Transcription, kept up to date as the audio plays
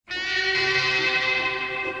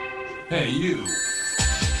Hey, you. To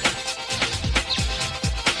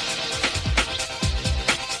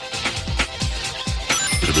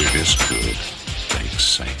be this good,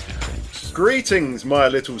 thanks, Sega. Greetings, my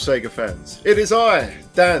little Sega fans. It is I,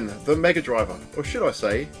 Dan, the Mega Driver, or should I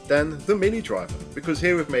say, Dan, the Mini Driver, because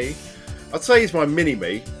here with me, I'd say he's my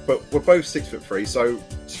mini-me, but we're both 6'3", so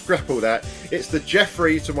scrap all that. It's the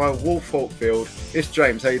Jeffrey to my Wolf Hawkfield. It's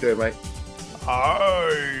James. How you doing, mate?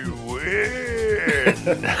 I win!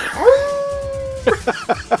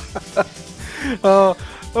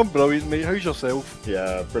 I'm brilliant, mate. How's yourself?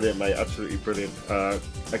 Yeah, brilliant, mate. Absolutely brilliant.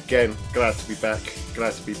 Again, glad to be back.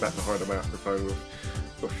 Glad to be back behind the microphone with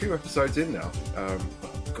a few episodes in now. Oh,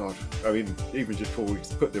 God. I mean, even just before we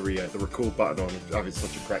put the record button on, having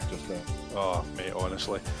such a crack just now. Oh, mate,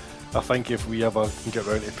 honestly. I think if we ever can get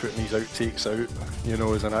round to putting these outtakes out, you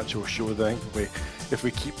know, as an actual show, then if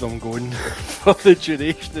we keep them going for the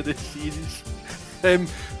duration of the series.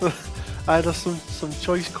 There's some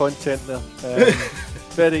choice content there.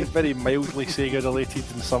 Very, very mildly Sega related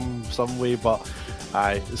in some way, but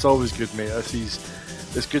it's always good, mate.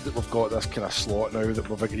 It's good that we've got this kind of slot now that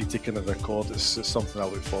we've agreed to kind of record. It's something I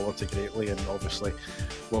look forward to greatly, and obviously,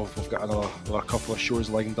 we've got another couple of shows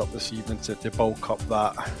lined up this evening to bulk up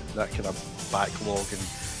that kind of backlog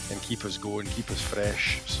and keep us going, keep us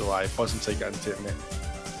fresh. So buzzing to get into it, mate.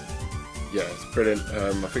 Yeah, it's brilliant.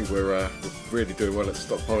 I think we're really doing well at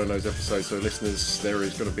stockpiling those episodes. So, listeners, there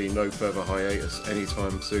is going to be no further hiatus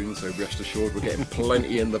anytime soon. So, rest assured, we're getting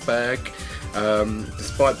plenty in the bag.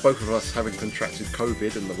 Despite both of us having contracted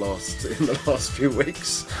COVID in the last few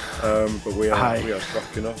weeks, but we are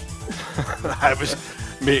trucking up. I was,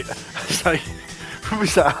 mate. It's like, what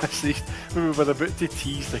was that? I said, when we were about to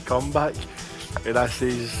tease the comeback. And I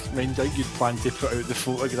says, mind you, you'd planned to put out the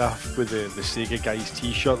photograph with the Sega Guys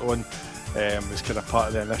t-shirt on as kind of part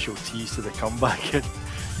of the initial tease to the comeback. And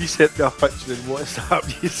you sent me a picture in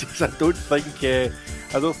WhatsApp. You says, I don't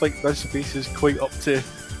think this face is quite up to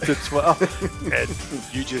Twitter. And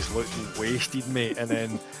you just looked wasted, mate. And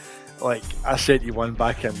then, like, I sent you one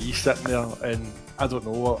back and me sitting there, and I don't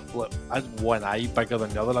know what, I had one eye bigger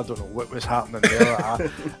than the other. I don't know what was happening there.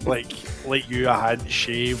 Like you, I hadn't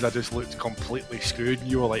shaved. I just looked completely screwed. And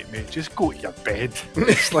you were like, mate, just go to your bed.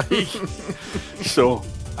 It's like, so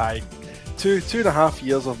two and a half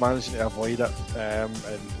years of managing to avoid it, and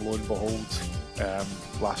lo and behold,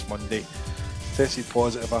 last Monday, tested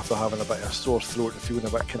positive after having a bit of a sore throat and feeling a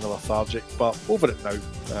bit kind of lethargic, but over it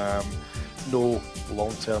now. No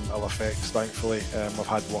long-term ill effects, thankfully. I've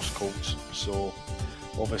had worse colds, so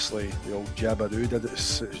obviously the old Jabberoo did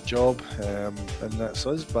its job, and that's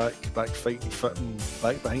us back fighting fit and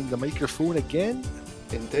back behind the microphone again.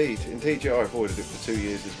 Indeed, yeah, I avoided it for 2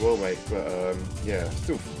 years as well, mate. But yeah,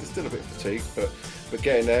 still a bit fatigued, but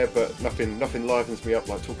getting there. But nothing livens me up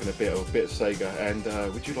like talking a bit of Sega. And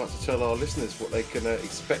would you like to tell our listeners what they can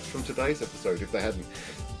expect from today's episode if they hadn't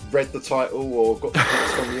read the title or got the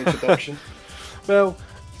hints from the introduction? Well,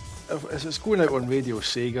 as it's going out on Radio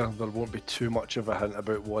Sega, there won't be too much of a hint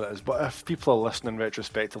about what it is. But if people are listening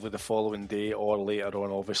retrospectively the following day or later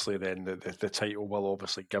on, obviously, then the title will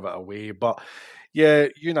obviously give it away. But yeah,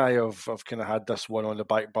 you and I have kind of had this one on the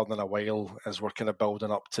back burner a while as we're kind of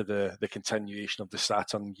building up to the continuation of the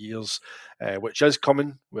Saturn years, which is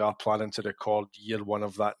coming. We are planning to record year one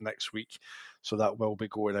of that next week. So that will be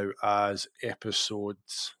going out as episode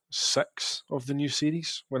 6 of the new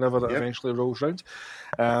series whenever it eventually rolls round.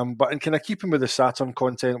 But in kind of keeping with the Saturn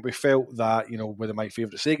content, we felt that, you know, with my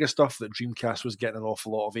favourite Sega stuff, that Dreamcast was getting an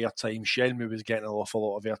awful lot of airtime. Shenmue was getting an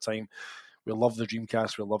awful lot of airtime. We love the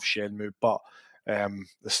Dreamcast, we love Shenmue, but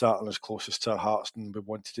the Saturn is closest to our hearts, and we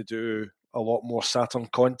wanted to do a lot more Saturn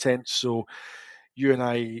content. So you and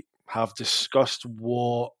I have discussed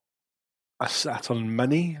what a Saturn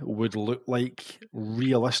Mini would look like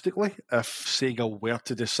realistically if Sega were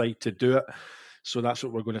to decide to do it. So that's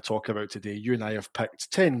what we're going to talk about today. You and I have picked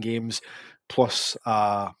 10 games plus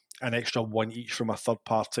an extra one each from a third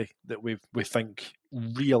party that we think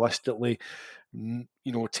realistically, you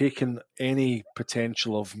know, taking any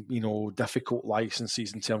potential of, you know, difficult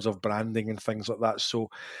licenses in terms of branding and things like that. So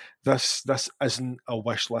this isn't a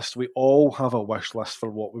wish list. We all have a wish list for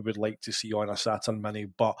what we would like to see on a Saturn Mini,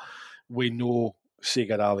 but we know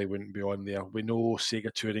Sega Rally wouldn't be on there. We know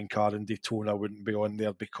Sega Touring Car and Daytona wouldn't be on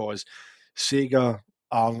there because Sega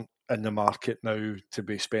aren't in the market now to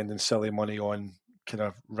be spending silly money on kind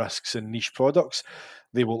of risks and niche products.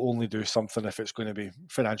 They will only do something if it's going to be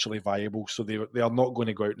financially viable. So they are not going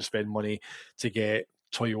to go out and spend money to get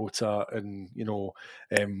Toyota and, you know,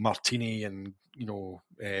 Martini and, you know,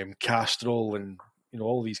 Castrol and, you know,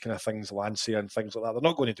 all these kind of things, Lancia and things like that. They're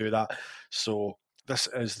not going to do that. So this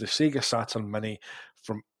is the Sega Saturn Mini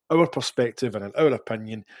from our perspective and in our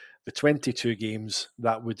opinion, the 22 games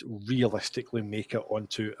that would realistically make it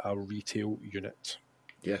onto a retail unit.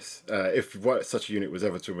 Yes, if such a unit was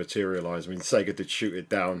ever to materialise, I mean, Sega did shoot it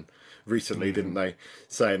down recently, didn't they?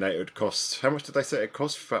 Saying that it would cost, how much did they say it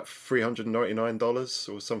cost? About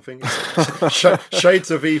 $399 or something?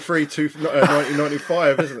 Shades of E3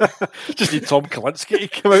 1995, isn't it? Just need Tom Kalinske to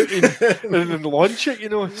come out and launch it, you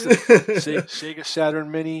know. Sega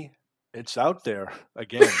Saturn Mini, it's out there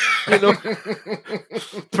again, you know.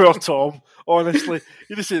 Poor Tom, honestly.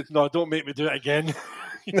 You just said, no, don't make me do it again.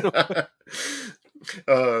 You know?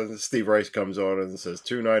 Steve Race comes on and says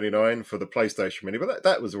 $299 for the PlayStation Mini, but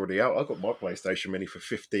that was already out. I got my PlayStation Mini for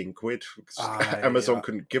 £15 because Amazon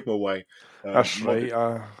couldn't give them away. That's right.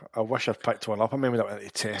 I wish I'd picked one up. I remember that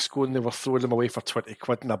went to Tesco and they were throwing them away for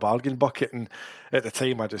 £20 in a bargain bucket, and at the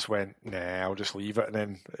time I just went, nah, I'll just leave it. And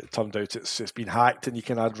then it turned out it's been hacked and you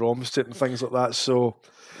can add ROMs to it and things like that. So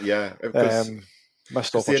yeah,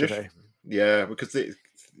 missed opportunity. Because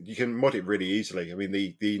you can mod it really easily. I mean,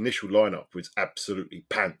 the initial lineup was absolutely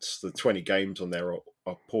pants. The 20 games on there are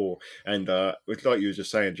poor. And like you were just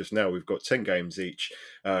saying just now, we've got 10 games each.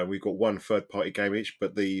 We've got one third-party game each,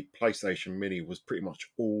 but the PlayStation Mini was pretty much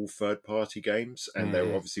all third-party games, and they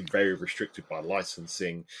were obviously very restricted by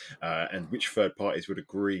licensing and which third parties would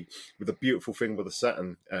agree. With the beautiful thing with the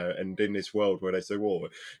Saturn and in this world where they say, well,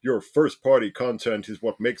 your first-party content is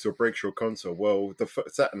what makes or breaks your console. Well, the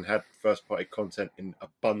Saturn had first-party content in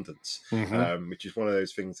abundance, which is one of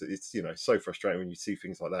those things that it's, you know, so frustrating when you see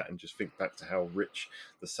things like that and just think back to how rich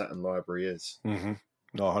the Saturn library is.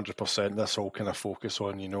 No, 100%. This all kind of focus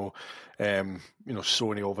on,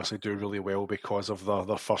 Sony obviously do really well because of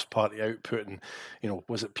their first party output, and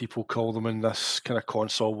was it people call them in this kind of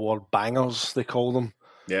console war bangers? They call them.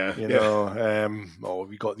 Yeah.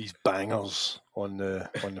 We got these bangers on the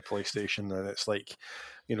PlayStation, and it's like,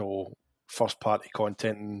 first party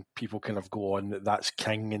content, and people kind of go on that's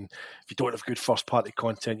king, and if you don't have good first party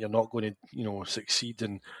content, you're not going to succeed.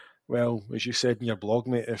 And well, as you said in your blog,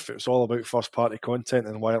 mate, if it's all about first party content,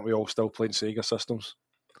 then why aren't we all still playing Sega systems?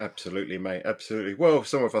 Absolutely, mate. Absolutely. Well,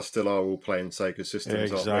 some of us still are all playing Sega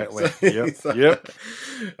systems. Exactly. Yep.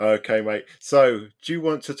 Okay, mate. So, do you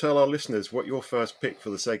want to tell our listeners what your first pick for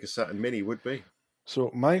the Sega Saturn Mini would be? So,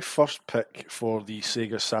 my first pick for the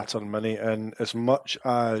Sega Saturn Mini, and as much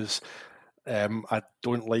as I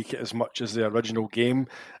don't like it as much as the original game,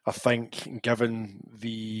 I think given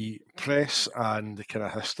the press and the kind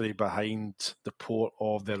of history behind the port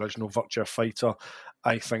of the original Virtua Fighter,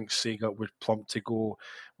 I think Sega would plump to go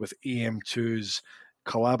with AM2's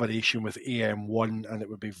collaboration with AM1, and it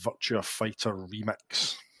would be Virtua Fighter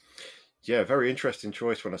Remix. Yeah, very interesting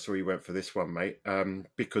choice when I saw you went for this one, mate,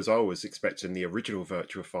 because I was expecting the original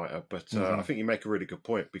Virtua Fighter, but I think you make a really good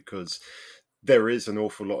point, because there is an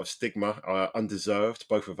awful lot of stigma, undeserved.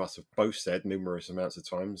 Both of us have both said numerous amounts of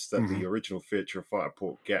times that the original Virtua Fighter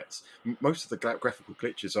port gets. Most of the graphical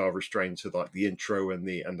glitches are restrained to like the intro and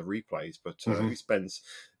the replays, but who spends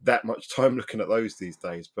that much time looking at those these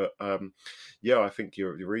days? But I think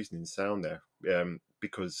your reasoning's sound there,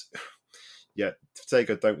 because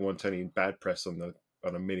Sega don't want any bad press on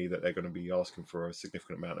a Mini that they're going to be asking for a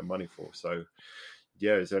significant amount of money for. So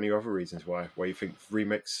is there any other reasons why you think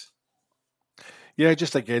Remix? Yeah,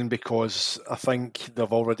 just again because I think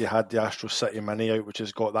they've already had the Astro City Mini out, which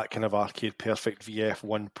has got that kind of arcade perfect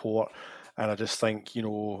VF1 port, and I just think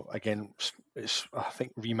again, I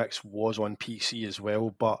think Remix was on PC as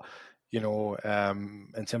well, but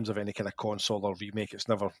in terms of any kind of console or remake, it's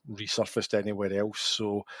never resurfaced anywhere else.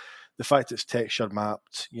 So the fact it's texture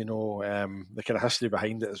mapped, the kind of history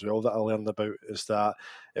behind it as well that I learned about is that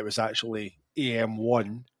it was actually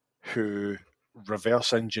AM1 who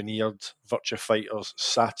reverse engineered Virtua Fighter's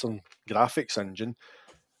Saturn graphics engine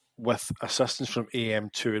with assistance from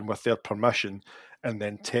AM2 and with their permission, and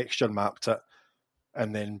then texture mapped it,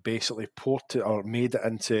 and then basically ported or made it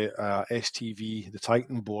into STV, the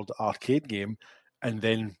Titan board arcade game, and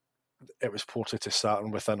then it was ported to Saturn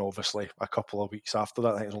within obviously a couple of weeks after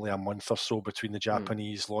that. I think it was only a month or so between the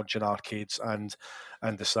Japanese launching arcades and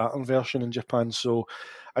the Saturn version in Japan. So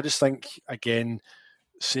I just think, again,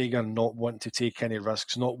 Sega not wanting to take any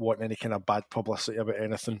risks, not wanting any kind of bad publicity about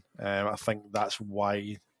anything. I think that's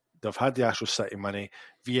why they've had the Astro City Mini.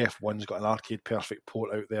 VF1's got an arcade perfect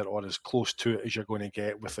port out there, or as close to it as you're going to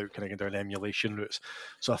get without kind of going down emulation routes.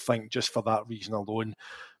 So I think just for that reason alone,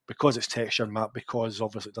 because it's texture mapped, because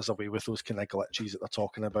obviously it does away with those kind of glitches that they're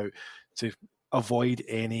talking about, to avoid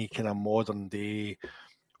any kind of modern day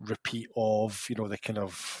repeat of, the kind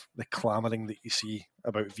of the clamouring that you see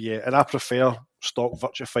about V8. And I prefer stock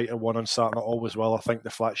Virtua Fighter 1 on Saturn. I always will. I think the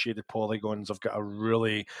flat shaded polygons have got a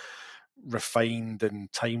really refined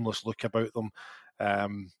and timeless look about them.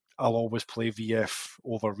 I'll always play VF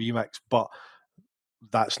over Remix, but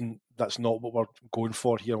that's not what we're going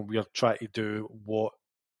for here. We're trying to do what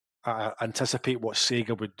I anticipate what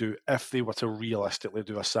Sega would do if they were to realistically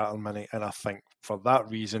do a Saturn Mini, and I think for that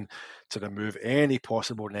reason, to remove any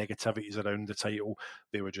possible negativities around the title,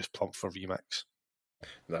 they would just plump for Remix.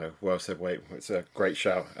 No, well said, Wade. It's a great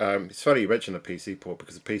shout. It's funny you mentioned the PC port,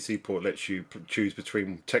 because the PC port lets you choose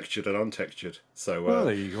between textured and untextured. So well,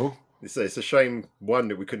 there you go. It's a shame, one,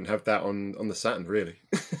 that we couldn't have that on the Saturn, really.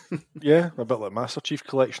 Yeah, a bit like Master Chief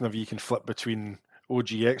Collection, if you can flip between OG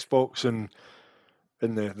Xbox and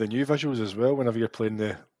the new visuals as well, whenever you're playing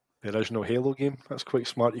the original Halo game. That's quite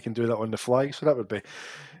smart. You can do that on the fly, so that would be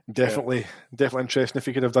definitely interesting if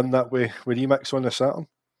you could have done that with Remix on the Saturn.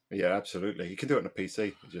 Yeah, absolutely. You can do it on a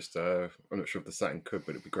PC. Just I'm not sure if the Saturn could,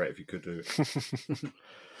 but it'd be great if you could do it.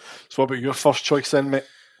 So what about your first choice then, mate?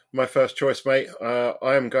 My first choice, mate. I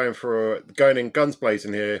am going in guns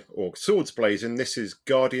blazing here, or swords blazing. This is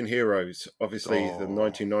Guardian Heroes, obviously the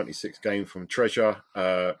 1996 game from Treasure.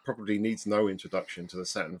 Probably needs no introduction to the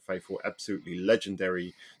Saturn faithful. Absolutely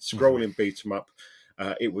legendary scrolling beat 'em up.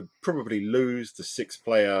 It would probably lose the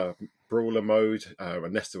 6-player brawler mode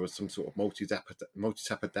unless there was some sort of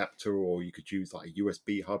multi-tap adapter, or you could use like a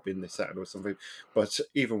USB hub in the Saturn or something. But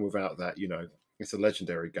even without that, it's a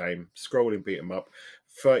legendary game. Scrolling beat 'em up.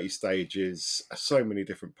 30 stages, so many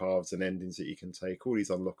different paths and endings that you can take, all these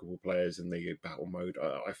unlockable players in the battle mode.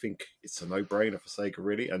 I think it's a no-brainer for Sega,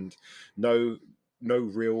 really, and no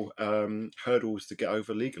real hurdles to get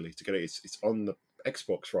over legally to get it. It's on the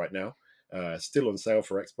Xbox right now, still on sale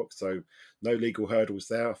for Xbox, so no legal hurdles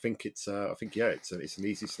there. I think it's an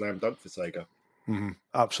easy slam dunk for Sega. Mm-hmm.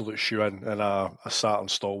 Absolute shoe-in and a Saturn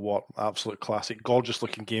stalwart, absolute classic, gorgeous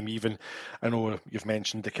looking game. Even I know you've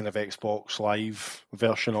mentioned the kind of Xbox Live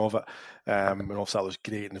version of it, and also that was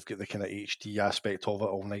great, and they've got the kind of HD aspect of it,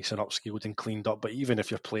 all nice and upscaled and cleaned up. But even if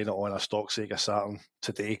you're playing it on a stock Sega Saturn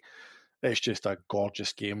today, it's just a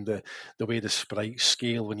gorgeous game. The way the sprites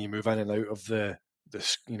scale when you move in and out of the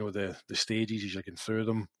stages as you're going through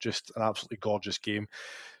them, just an absolutely gorgeous game.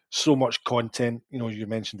 So much content. You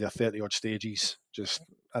mentioned there 30 odd stages, just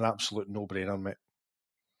an absolute no-brainer, mate.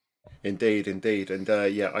 Indeed. And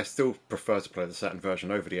I still prefer to play the Saturn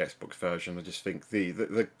version over the Xbox version. I just think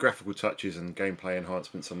the graphical touches and gameplay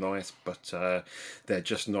enhancements are nice, but they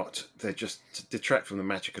just detract from the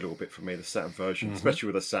magic a little bit for me. The Saturn version, especially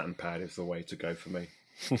with a Saturn pad, is the way to go for me.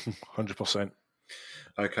 100%.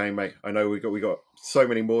 Okay, mate. I know we got so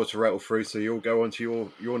many more to rattle through, so you'll go on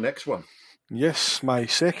to your next one. Yes, my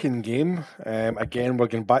second game, again, we're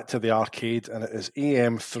going back to the arcade, and it is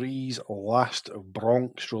AM3's Last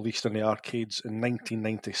Bronx, released in the arcades in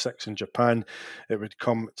 1996 in Japan. It would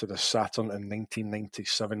come to the Saturn in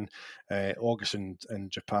 1997, August in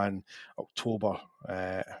Japan, October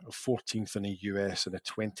 14th in the US, and the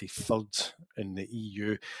 23rd in the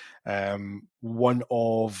EU. One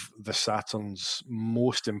of the Saturn's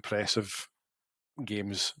most impressive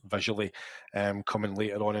games visually, coming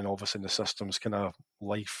later on, and obviously in the system's kind of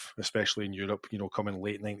life, especially in Europe, coming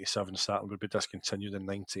late 97, Saturn would be discontinued in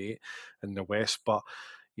 98 in the West. But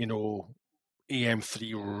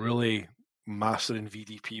AM3 really mastering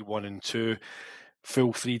VDP 1 and 2,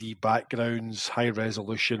 full 3D backgrounds, high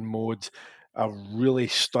resolution mode, a really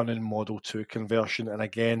stunning Model 2 conversion. And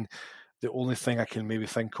again, the only thing I can maybe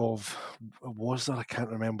think of was there, I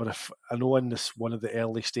can't remember, if I know in this one of the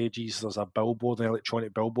early stages there's a billboard, an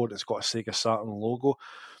electronic billboard, it's got a Sega Saturn logo.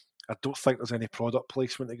 I don't think there's any product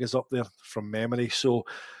placement that goes up there from memory, so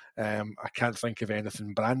I can't think of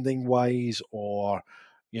anything branding wise or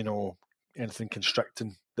anything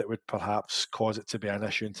constricting that would perhaps cause it to be an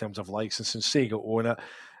issue in terms of licensing. Sega own it,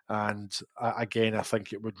 and again, I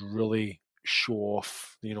think it would really show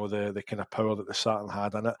off, the kind of power that the Saturn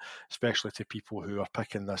had in it, especially to people who are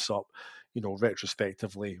picking this up,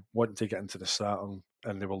 retrospectively, wanting to get into the Saturn,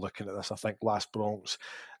 and they were looking at this. I think Last Bronx,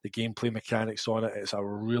 the gameplay mechanics on it, it's a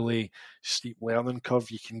really steep learning curve.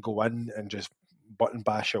 You can go in and just button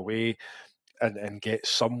bash away and get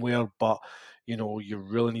somewhere, but you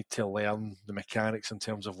really need to learn the mechanics in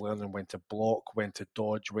terms of learning when to block, when to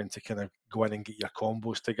dodge, when to kind of go in and get your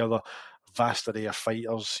combos together. Vast array of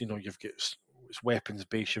fighters. You've got it's weapons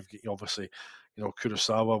based. You've got obviously,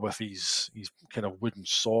 Kurosawa with his kind of wooden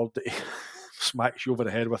sword that he smacks you over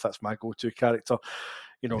the head with. That's my go-to character.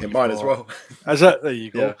 Mine as well. Is it? There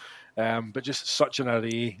you go. But just such an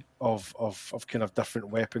array of kind of different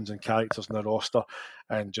weapons and characters in the roster,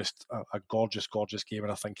 and just a gorgeous, gorgeous game.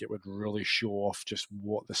 And I think it would really show off just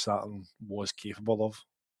what the Saturn was capable of.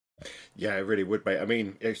 Yeah, it really would, mate. I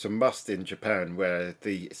mean, it's a must in Japan, where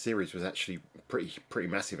the series was actually pretty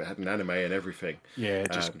massive. It had an anime and everything. Yeah,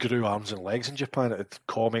 it just grew arms and legs in Japan. It had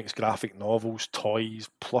comics, graphic novels, toys,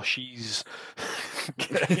 plushies,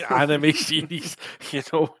 anime series.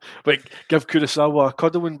 Like give Kurosawa a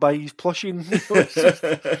cuddle and buy his plushie. It's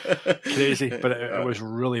just crazy, but it was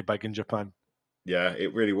really big in Japan. Yeah,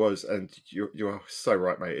 it really was, and you're so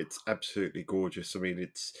right, mate. It's absolutely gorgeous. I mean,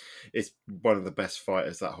 it's one of the best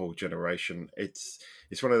fighters that whole generation. It's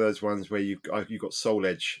one of those ones where you got Soul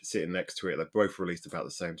Edge sitting next to it. They're both released about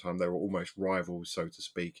the same time. They were almost rivals, so to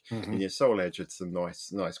speak. Mm-hmm. And your Soul Edge had some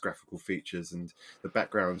nice graphical features, and the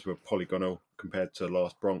backgrounds were polygonal compared to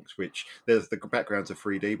Last Bronx, which the backgrounds are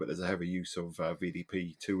 3D, but there's a heavy use of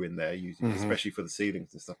VDP2 in there, especially for the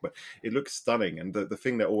ceilings and stuff. But it looks stunning, and the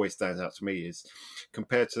thing that always stands out to me is,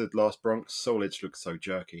 compared to Last Bronx, Soul Edge looks so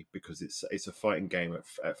jerky because it's a fighting game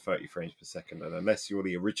at 30 frames per second, and unless you're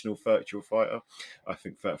the original Virtual Fighter, I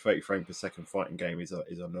think 30 frame per second fighting game is a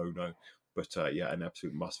no-no. But yeah, an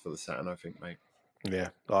absolute must for the Saturn, I think, mate. Yeah,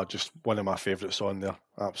 just one of my favourites on there,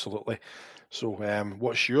 absolutely. So,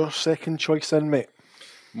 what's your second choice then, mate?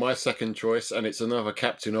 My second choice, and it's another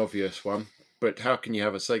Captain Obvious one, but how can you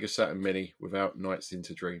have a Sega Saturn Mini without Nights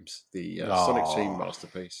into Dreams, the Sonic Team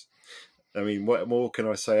masterpiece? I mean, what more can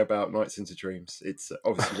I say about Nights into Dreams? It's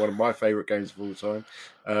obviously one of my favourite games of all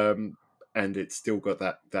time. And it's still got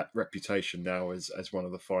that reputation now as one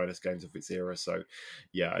of the finest games of its era. So,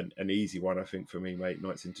 yeah, an easy one, I think, for me, mate.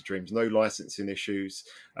 Nights into Dreams. No licensing issues.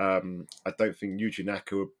 I don't think Yuji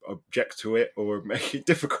Naka would object to it or make it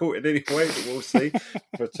difficult in any way, but we'll see.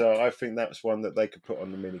 But I think that's one that they could put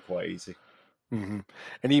on the Mini quite easy. Mm-hmm.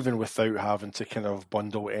 And even without having to kind of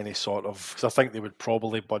bundle any sort of, because I think they would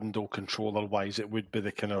probably bundle controller wise, it would be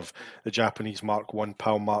the kind of the Japanese Mark 1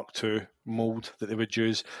 PAL Mark 2 mold that they would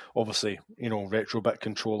use. Obviously, Retrobit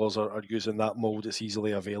controllers are using that mold. It's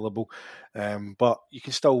easily available, but you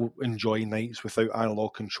can still enjoy Nights without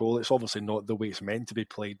analog control. It's obviously not the way it's meant to be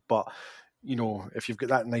played, but if you've got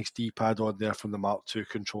that nice D-pad on there from the Mark II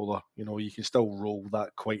controller, you can still roll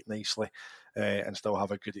that quite nicely and still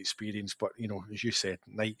have a good experience. But, as you said,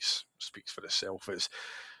 Nights speaks for itself.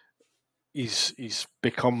 He's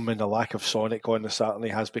become, in the lack of Sonic on the Saturn, he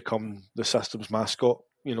has become the system's mascot,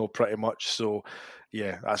 pretty much. So,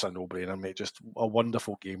 yeah, that's a no-brainer, mate. Just a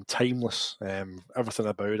wonderful game, timeless, everything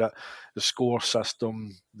about it. The score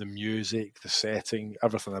system, the music, the setting,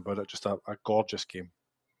 everything about it, just a gorgeous game.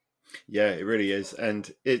 Yeah, it really is, and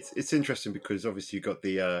it's interesting because obviously you've got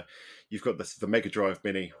the Mega Drive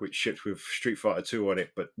Mini, which shipped with Street Fighter 2 on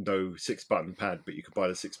it, but no 6-button pad. But you could buy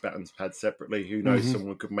the 6-button pad separately. Who knows? Mm-hmm.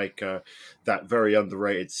 Someone could make that very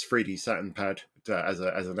underrated 3D Saturn pad as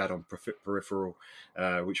an add-on peripheral,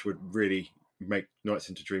 which would really make Nights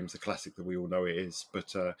into Dreams the classic that we all know it is.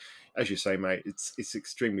 But as you say, mate, it's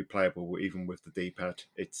extremely playable even with the D-pad.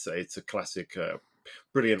 It's a classic.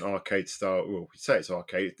 Brilliant arcade style. Well, we say it's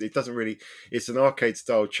arcade. It doesn't really. It's an arcade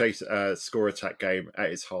style chase score attack game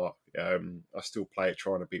at its heart. I still play it,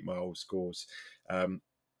 trying to beat my old scores. But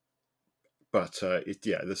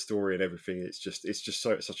the story and everything. It's just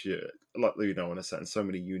such a, like on a Saturn, so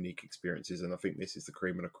many unique experiences, and I think this is the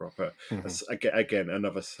cream of the crop. Again,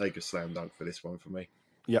 another Sega slam dunk for this one for me.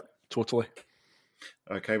 Yep, totally.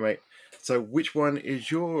 Okay, mate. So, which one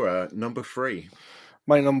is your number 3?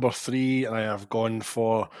 My number 3, I have gone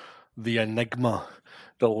for the Enigma,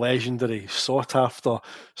 the legendary, sought after,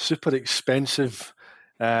 super expensive,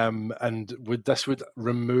 and this would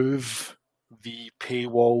remove the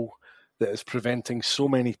paywall that is preventing so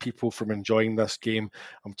many people from enjoying this game.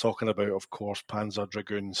 I'm talking about, of course, Panzer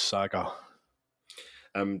Dragoon Saga.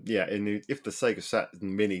 And if the Sega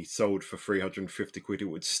Saturn Mini sold for 350 quid, it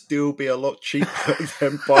would still be a lot cheaper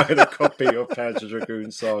than buying a copy of Panzer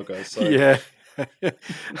Dragoon Saga. So. Yeah.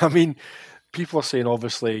 I mean, people are saying,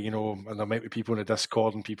 obviously, and there might be people in the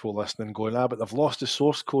Discord and people listening going, but they've lost the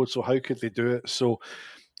source code, so how could they do it? So,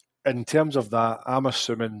 in terms of that, I'm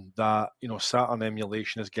assuming that, Saturn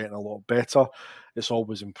emulation is getting a lot better. It's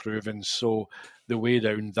always improving. So, the way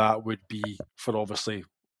around that would be for, obviously,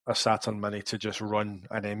 a Saturn Mini to just run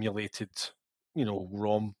an emulated,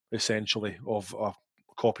 ROM, essentially, of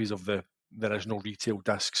copies of the original retail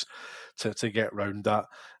discs to get around that.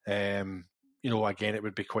 Again, it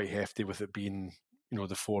would be quite hefty with it being,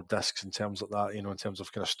 the 4 discs in terms of that, in terms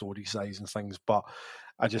of kind of story size and things. But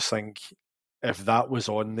I just think if that was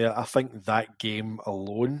on there, I think that game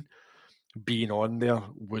alone being on there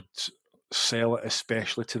would sell it,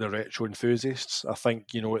 especially to the retro enthusiasts. I think,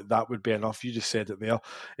 that would be enough. You just said it there.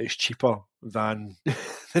 It's cheaper than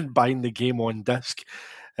than buying the game on disc.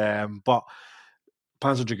 But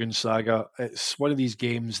Panzer Dragoon Saga, it's one of these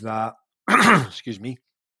games that, excuse me,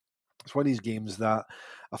 it's one of these games that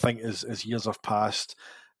I think as years have passed,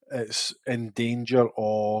 it's in danger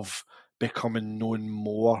of becoming known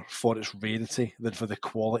more for its rarity than for the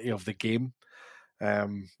quality of the game.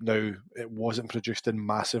 Now, it wasn't produced in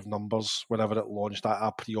massive numbers whenever it launched.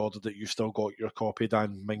 I pre-ordered it. You still got your copy,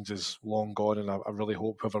 Dan. Mine's is long gone, and I really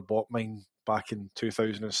hope whoever bought mine back in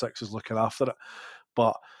 2006 is looking after it.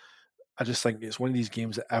 But I just think it's one of these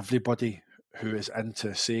games that everybody who is into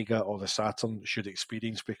Sega or the Saturn should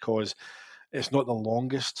experience, because it's not the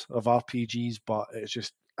longest of RPGs, but it's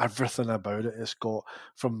just everything about it. It's got,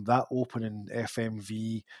 from that opening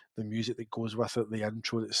FMV, the music that goes with it, the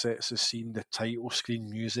intro that sets the scene, the title screen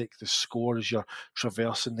music, the score as you're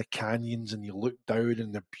traversing the canyons and you look down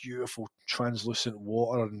and the beautiful translucent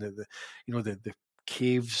water and the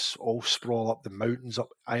caves all sprawl up the mountains up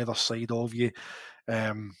either side of you.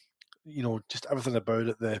 Just everything about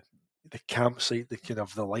it, the campsite, the kind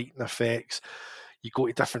of the lighting effects. You go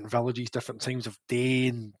to different villages, different times of day,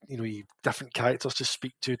 and you different characters to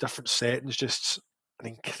speak to, different settings. Just an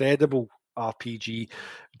incredible RPG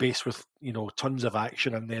based with tons of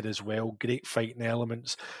action in there as well. Great fighting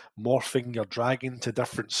elements, morphing your dragon to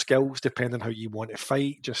different skills depending how you want to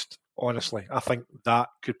fight. Just honestly, I think that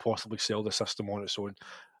could possibly sell the system on its own.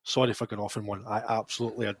 Sorry for going off in one. I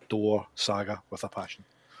absolutely adore Saga with a passion.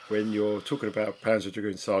 When you're talking about Panzer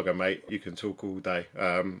Dragoon Saga, mate, you can talk all day.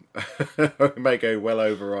 We may go well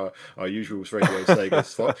over our usual Radio Sega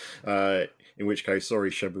slot. In which case,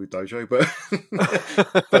 sorry, Shabu Dojo,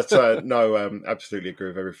 but no, absolutely agree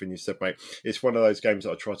with everything you said, mate. It's one of those games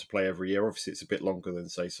that I try to play every year. Obviously, it's a bit longer than,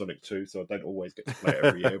 say, Sonic 2, so I don't always get to play it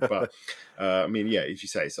every year. But I mean, yeah, as you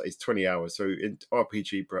say, it's 20 hours. So in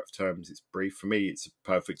RPG breadth terms, it's brief. For me, it's a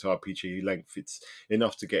perfect RPG length. It's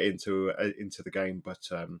enough to get into the game, but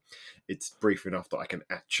it's brief enough that I can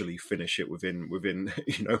actually finish it within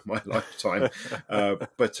my lifetime.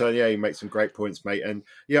 But yeah, you make some great points, mate. And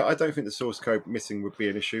yeah, I don't think the source code missing would be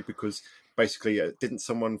an issue, because basically, didn't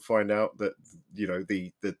someone find out that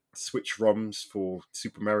the Switch ROMs for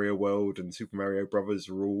Super Mario World and Super Mario Brothers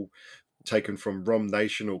are all taken from ROM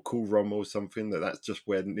Nation or Cool ROM or something? That's just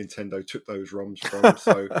where Nintendo took those ROMs from.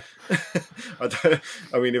 So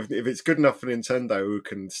I mean, if it's good enough for Nintendo, who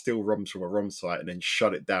can steal ROMs from a ROM site and then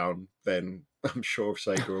shut it down, then I'm sure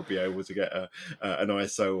Sega will be able to get an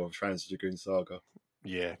ISO of Panzer Dragoon Saga.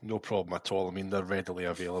 Yeah, no problem at all. I mean, they're readily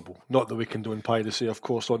available. Not that we condone piracy, of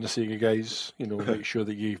course, on the Sega guys. Make sure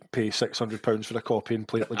that you pay £600 for a copy and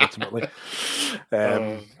play it legitimately.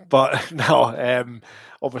 But no,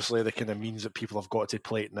 obviously the kind of means that people have got to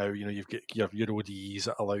play it now. You've got your ODEs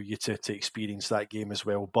that allow you to experience that game as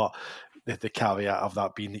well. But the caveat of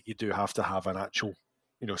that being that you do have to have an actual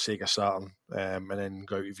Sega Saturn, and then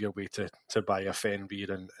go out of your way to buy a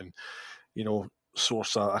Fenrir and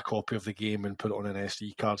source a copy of the game and put it on an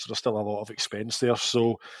SD card. So there's still a lot of expense there.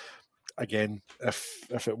 So again,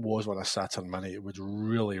 if it was on a Saturn Mini, it would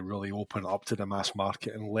really, really open up to the mass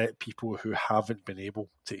market and let people who haven't been able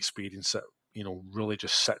to experience it, really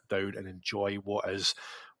just sit down and enjoy what is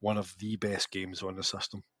one of the best games on the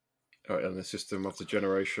system. And the system of the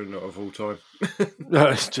generation of all time.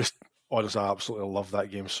 It's just, honestly, I absolutely love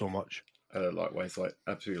that game so much.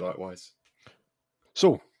 Absolutely likewise.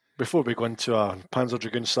 So, before we go into our Panzer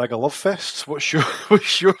Dragoon Saga Love Fest, what's your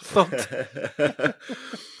thought?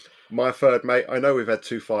 My third, mate. I know we've had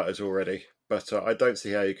two fighters already, but I don't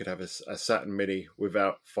see how you could have a Saturn Mini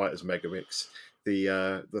without Fighters Megamix.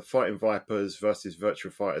 The Fighting Vipers versus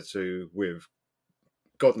Virtua Fighter 2 with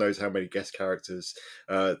God knows how many guest characters.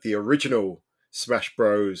 The original Smash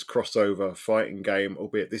Bros crossover fighting game,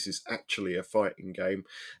 albeit this is actually a fighting game.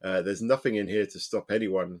 There's nothing in here to stop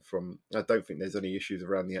anyone from... I don't think there's any issues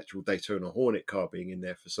around the actual Daytona Hornet car being in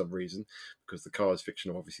there for some reason, because the car is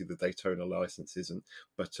fictional. Obviously, the Daytona license isn't.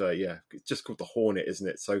 But yeah, it's just called the Hornet, isn't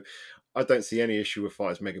it? So I don't see any issue with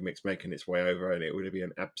Fighters Megamix making its way over, and it would be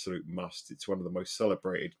an absolute must. It's one of the most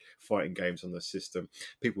celebrated fighting games on the system.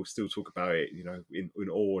 People still talk about it, in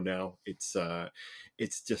awe now.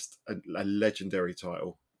 It's just a legendary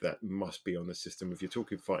title that must be on the system. If you're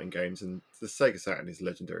talking fighting games, and the Sega Saturn is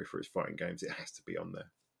legendary for its fighting games, it has to be on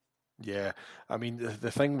there. Yeah, I mean,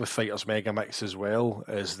 the thing with Fighters Megamix as well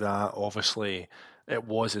is that obviously it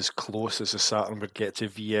was as close as the Saturn would get to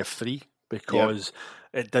VF3, because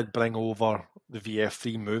it did bring over the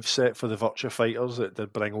VF3 moveset for the Virtua Fighters. It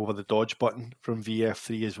did bring over the dodge button from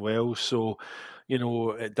VF3 as well. So,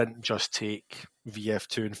 it didn't just take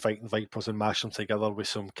VF2 and Fighting Vipers and mash them together with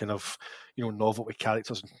some kind of, novelty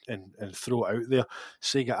characters and throw it out there.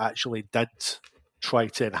 Sega actually did try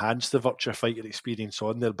to enhance the Virtua Fighter experience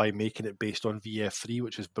on there by making it based on VF3,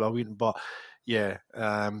 which is brilliant. But yeah,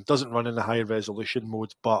 doesn't run in the high resolution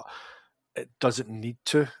mode, but it doesn't need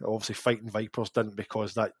to. Obviously, Fighting Vipers didn't,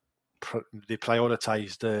 because they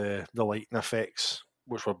prioritised the lighting effects,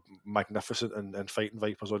 which were magnificent in Fighting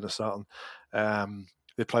Vipers on the Saturn.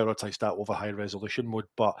 They prioritised that over high resolution mode,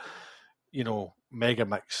 but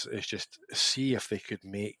Megamix is just, see if they could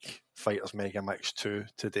make Fighters Megamix 2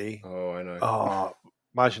 today. Oh, I know.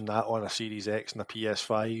 Imagine that on a Series X and a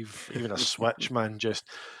PS5, even a Switch, man. Just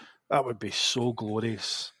that would be so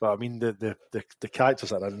glorious. But I mean, the characters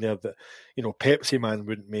that are in there, that Pepsi Man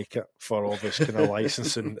wouldn't make it for obvious kind of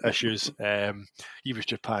licensing issues. He was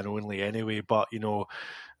Japan only anyway. But you've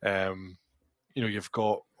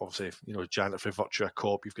got obviously Janet from Virtua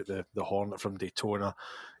Cop. You've got the Hornet from Daytona.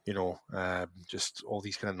 Just all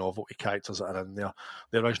these kind of novelty characters that are in there.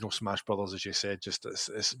 The original Smash Brothers, as you said, just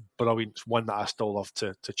it's brilliant. It's one that I still love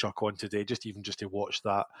to chuck on today. Just to watch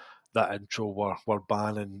that intro where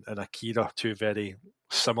Ban and Akira, two very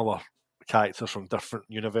similar characters from different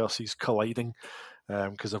universes, colliding,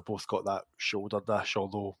 because they've both got that shoulder dash.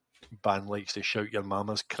 Although Ban likes to shout your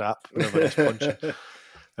mama's crap whenever he's punching.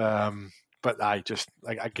 But just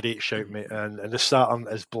a great shout, mate. And the Saturn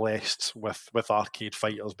is blessed with arcade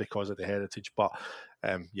fighters because of the heritage. But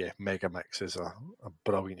Megamix is a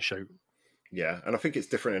brilliant shout. Yeah, and I think it's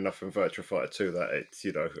different enough from Virtua Fighter 2 that it's,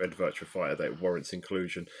 in Virtua Fighter that it warrants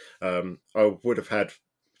inclusion. I would have had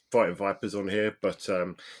Fighting Vipers on here, but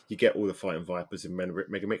you get all the Fighting Vipers in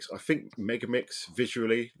Megamix. I think Megamix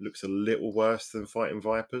visually looks a little worse than Fighting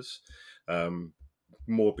Vipers.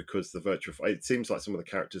 More because the Virtua Fighter, it seems like some of the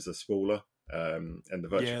characters are smaller, and the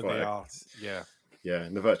Virtua Fighter, they are. Yeah,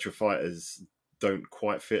 and the Virtua Fighters don't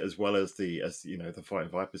quite fit as well as the Fighting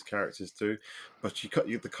Vipers characters do. But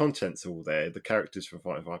the content's all there. The characters from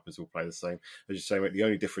Fighting Vipers all play the same. As you say, mate, the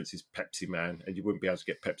only difference is Pepsi Man, and you wouldn't be able to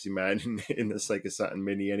get Pepsi Man in the Sega Saturn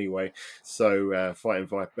Mini anyway. So Fighters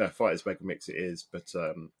Megamix it is, but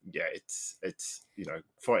it's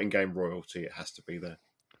fighting game royalty. It has to be there.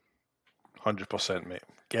 100%, mate.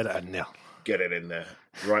 Get it in there. Get it in there.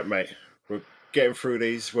 Right, mate. We're getting through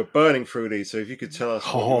these. We're burning through these. So if you could tell us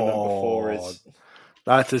what your number 4 is.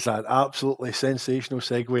 That is an absolutely sensational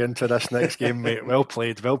segue into this next game, mate. Well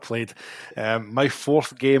played. My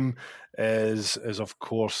 4th game is of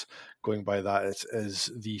course, going by that, it is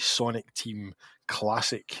the Sonic Team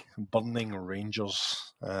Classic Burning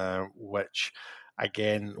Rangers, which,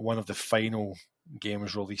 again, one of the final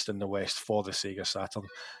games released in the West for the Sega Saturn.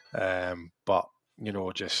 But,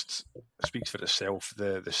 just speaks for itself.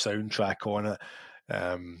 The soundtrack on it,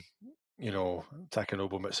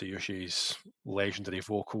 Takanobu Mitsuyoshi's legendary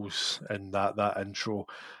vocals in that intro,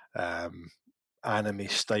 anime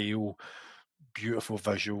style, beautiful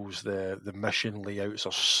visuals. The mission layouts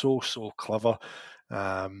are so clever,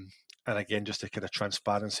 and again, just the kind of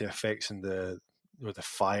transparency effects and the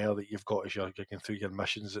fire that you've got as you're going through your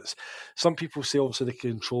missions. It's, some people say obviously the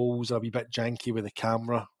controls are a wee bit janky with the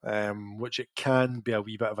camera, which it can be a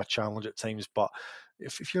wee bit of a challenge at times, but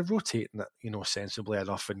if you're rotating it, sensibly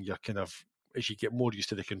enough, and you're kind of, as you get more used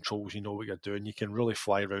to the controls, you know what you're doing, you can really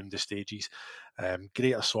fly around the stages.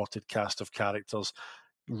 Great assorted cast of characters,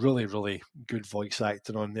 really good voice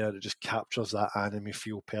acting on there. It just captures that anime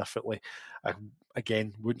feel perfectly. I,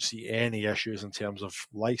 again, wouldn't see any issues in terms of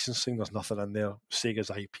licensing. There's nothing in there. Sega's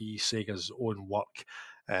IP, Sega's own work,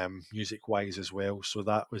 music-wise as well. So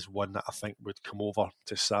that was one that I think would come over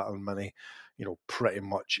to Saturn Mini, pretty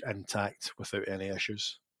much intact without any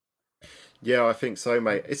issues. Yeah, I think so,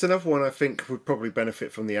 mate. It's another one I think would probably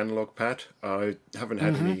benefit from the analog pad. I haven't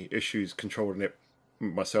had any issues controlling it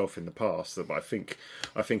myself in the past, but I think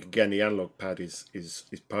again the analog pad is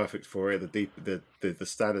perfect for it. The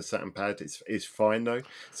standard Saturn pad is fine though,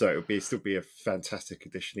 so it would still be a fantastic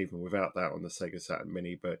addition even without that on the Sega Saturn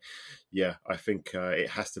Mini. But yeah, I think it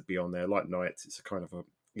has to be on there. Like Knights, it's a kind of a,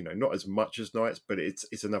 not as much as Knights, but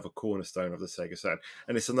it's another cornerstone of the Sega Saturn,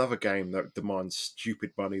 and it's another game that demands stupid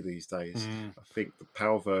money these days. I think the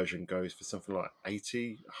PAL version goes for something like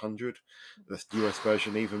 80, 100. The US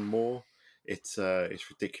version even more. It's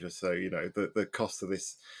ridiculous. So the cost of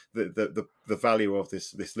this, the value of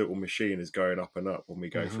this little machine is going up and up when we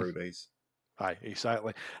go through these. Aye,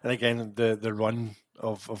 exactly. And again, the run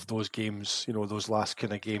of those games, those last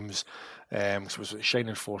kind of games, so was it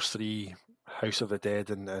Shining Force 3, House of the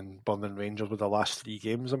Dead and Burning Rangers were the last 3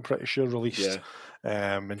 games, I'm pretty sure, released.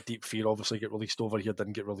 And Deep Fear obviously get released over here,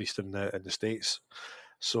 didn't get released in the States.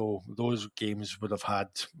 So those games would have had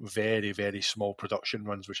very, very small production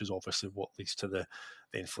runs, which is obviously what leads to the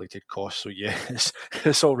inflated cost. So yeah,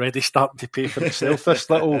 it's already starting to pay for itself.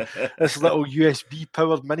 This little USB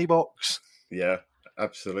powered mini box. Yeah,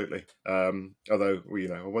 absolutely. Although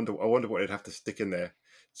I wonder what they'd have to stick in there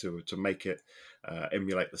to make it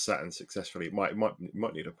emulate the Saturn successfully. It might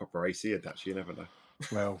need a proper AC adapter. You never know.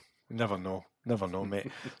 Well, never know,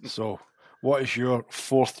 mate. So, what is your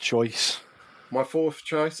 4th choice? My 4th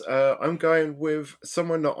choice, I'm going with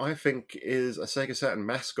someone that I think is a Sega Saturn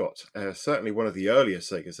mascot. Certainly one of the earliest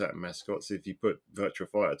Sega Saturn mascots, if you put Virtua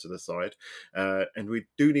Fighter to the side. And we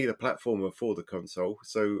do need a platformer for the console,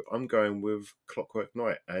 so I'm going with Clockwork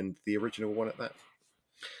Knight, and the original one at that.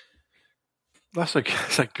 That's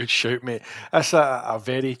a good shout, mate. That's a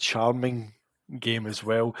very charming game as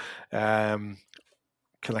well.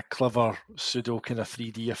 Kind of clever pseudo kind of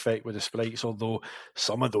 3D effect with the sprites, although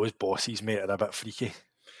some of those bosses, mate, are a bit freaky.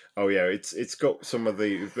 Oh yeah, it's got some of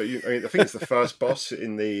the. I think it's the first boss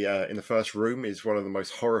in the first room is one of the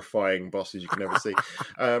most horrifying bosses you can ever see.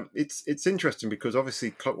 It's interesting because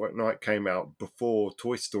obviously Clockwork Knight came out before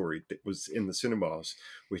Toy Story was in the cinemas,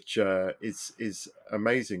 which is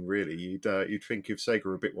amazing. Really, you'd think if Sega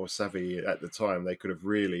were a bit more savvy at the time, they could have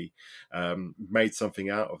really made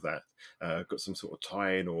something out of that. Got some sort of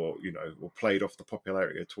tie-in, or played off the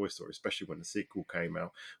popularity of Toy Story, especially when the sequel came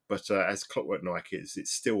out. But as Clockwork Knight is,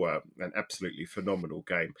 it's still an absolutely phenomenal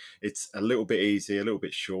game. It's a little bit easy, a little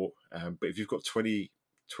bit short, but if you've got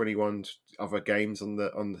 21 other games on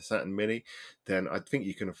the Saturn Mini, then I think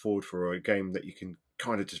you can afford for a game that you can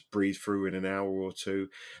kind of just breeze through in an hour or two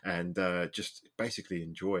and just basically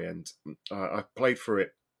enjoy. And I played through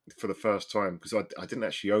it for the first time because I didn't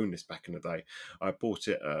actually own this back in the day. I bought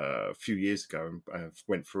it a few years ago and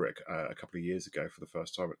went through it a couple of years ago for the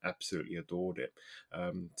first time and absolutely adored it.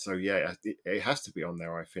 So yeah, it has to be on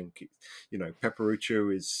there. I think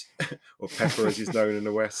Pepperucho is, or Pepper as he's known in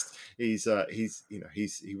the West. He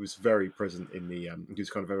was very present in the he was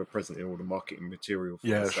kind of ever present in all the marketing material. For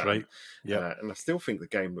that's right. Yeah, and I still think the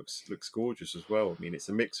game looks gorgeous as well. I mean, it's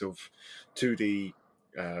a mix of 2D.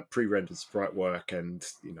 Pre-rendered sprite work and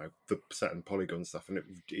the Saturn polygon stuff, and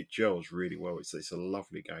it gels really well. It's a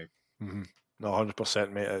lovely game. Mm-hmm. No,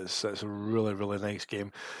 100%, mate. It's a really, really nice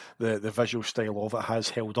game. The visual style of it has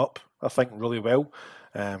held up, I think, really well.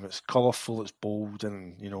 It's colourful, it's bold,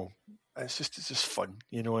 and it's just fun.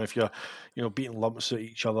 If you're beating lumps at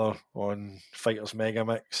each other on Fighters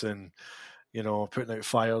Megamix and putting out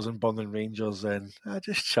fires and burning Rangers, then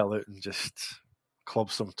just chill out and just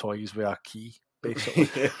club some toys with a key. Basically,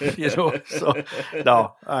 So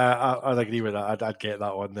no, I'd agree with that. I'd get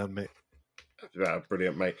that one then, mate.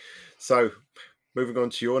 Brilliant, mate. So, moving on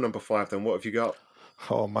to your number 5, then what have you got?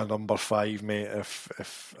 Oh, my number 5, mate.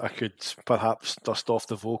 If I could perhaps dust off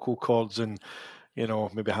the vocal cords and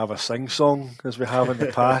maybe have a sing song as we have in the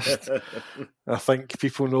past. I think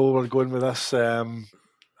people know we're going with this.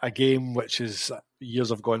 A game which is years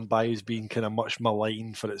have gone by has been kind of much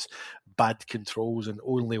maligned for its bad controls and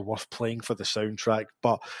only worth playing for the soundtrack.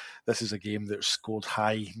 But this is a game that scored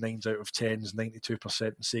high 9s out of 10s, 92%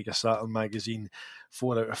 in Sega Saturn magazine,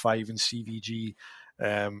 4 out of 5 in CVG.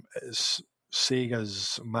 It's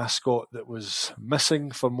Sega's mascot that was missing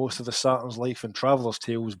for most of the Saturn's life, and Traveller's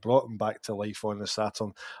Tales brought him back to life on the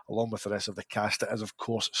Saturn, along with the rest of the cast. It is, of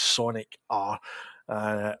course, Sonic R,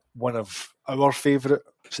 one of our favourite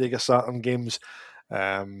Sega Saturn games.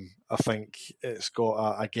 I think it's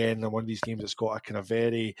got, again, one of these games that's got a kind of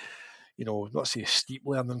very, not say a steep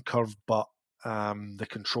learning curve, but the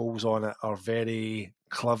controls on it are very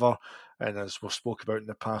clever. And as we've spoke about in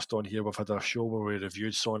the past on here, we've had a show where we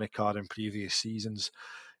reviewed Sonic R in previous seasons.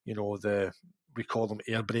 We call them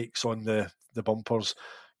air brakes on the bumpers.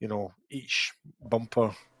 Each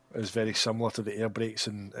bumper is very similar to the air brakes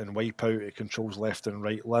in Wipeout. It controls left and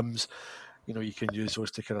right limbs. You can use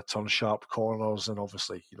those to kind of turn sharp corners, and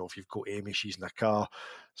obviously, if you've got Amy, she's in a car,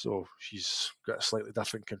 so she's got a slightly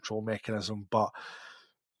different control mechanism. But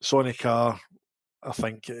Sonic R, I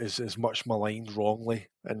think, is much maligned wrongly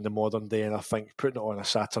in the modern day, and I think putting it on a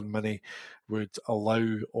Saturn Mini would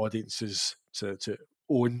allow audiences to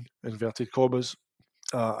own, inverted commas,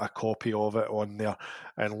 a copy of it on there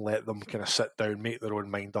and let them kind of sit down, make their own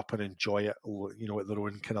mind up and enjoy it, at their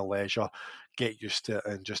own kind of leisure, get used to it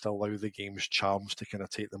and just allow the game's charms to kind of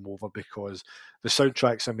take them over, because the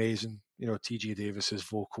soundtrack's amazing. TJ Davis's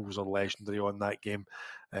vocals are legendary on that game,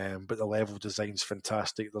 but the level design's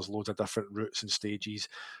fantastic. There's loads of different routes and stages.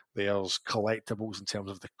 There's collectibles in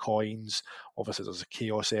terms of the coins. Obviously, there's the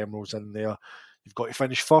Chaos Emeralds in there. You've got to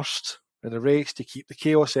finish first in the race to keep the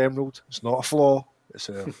Chaos Emerald. It's not a flaw. It's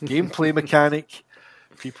a gameplay mechanic.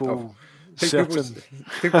 People say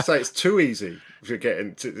it's too easy to get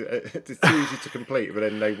into. It's too easy to complete, but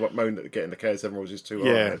then they moan that getting the Chaos Emeralds is too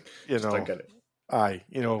hard. Don't get it. Aye,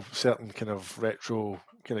 certain kind of retro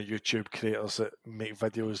kind of YouTube creators that make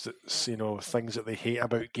videos that's things that they hate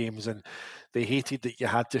about games, and they hated that you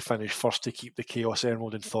had to finish first to keep the Chaos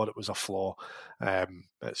Emerald and thought it was a flaw.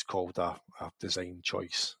 It's called a design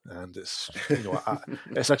choice, and it's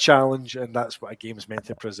it's a challenge, and that's what a game's meant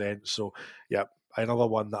to present. So yeah, another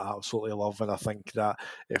one that I absolutely love, and I think that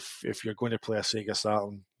if you're going to play a Sega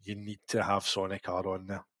Saturn, you need to have Sonic R on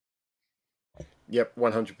there. Yep,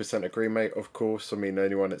 100% agree, mate. Of course, I mean,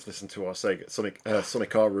 anyone that's listened to our Sonic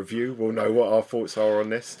R review will know what our thoughts are on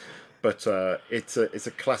this. But it's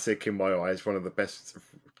a classic in my eyes, one of the best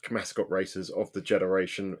mascot racers of the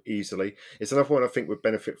generation, easily. It's another one I think would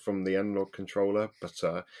benefit from the analog controller, but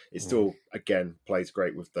it still again plays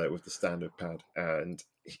great with the standard pad. And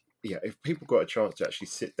yeah, if people got a chance to actually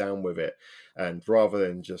sit down with it, and rather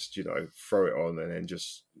than just throw it on and then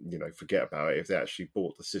just forget about it, if they actually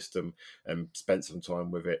bought the system and spent some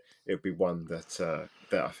time with it, it would be one that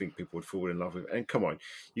I think people would fall in love with. And come on,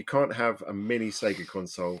 you can't have a mini Sega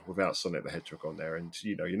console without Sonic the Hedgehog on there. And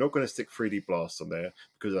you're not going to stick 3D Blast on there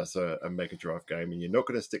because that's a Mega Drive game, and you're not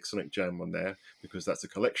going to stick Sonic Jam on there because that's a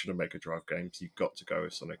collection of Mega Drive games. You've got to go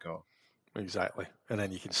with Sonic R. Exactly. And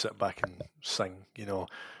then you can sit back and sing,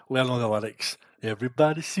 learn all the lyrics.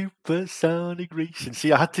 Everybody supersonic racing.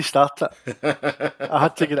 See, I had to start it. I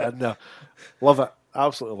had to get it in there. Love it.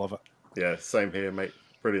 Absolutely love it. Yeah, same here, mate.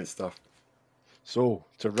 Brilliant stuff. So,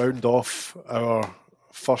 to round off our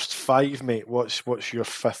first five, mate, what's your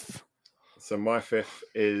fifth? So my fifth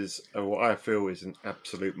is what I feel is an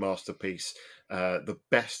absolute masterpiece. The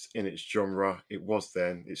best in its genre. It was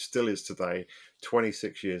then. It still is today.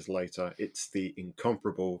 26 years later, it's the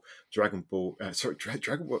incomparable Panzer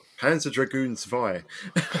Dragoon 2.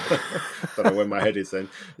 Don't know where my head is then.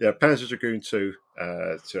 Yeah, Panzer Dragoon 2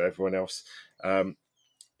 to everyone else. I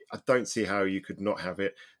don't see how you could not have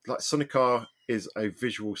it. Like, Sonic R is a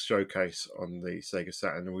visual showcase on the Sega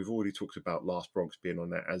Saturn, and we've already talked about Last Bronx being on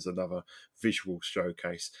there as another visual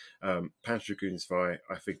showcase. Panzer Dragoon 2,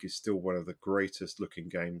 I think, is still one of the greatest looking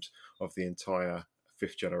games of the entire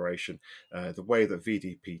fifth generation. The way that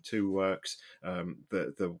VDP2 works,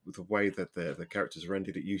 the way that the characters are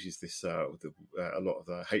rendered, it uses this a lot of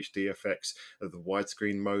the HD effects, the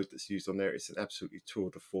widescreen mode that's used on there. It's an absolutely tour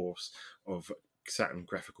de force of Saturn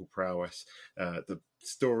graphical prowess. The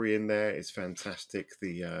story in there is fantastic.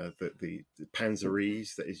 The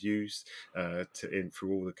panzerese that is used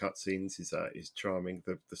through all the cutscenes is charming.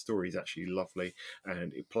 The story is actually lovely,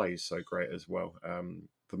 and it plays so great as well.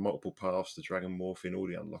 The multiple paths, the dragon morphing, all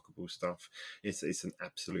the unlockable stuff. It's an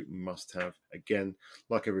absolute must-have. Again,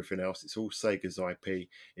 like everything else, it's all Sega's IP.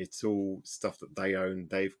 It's all stuff that they own.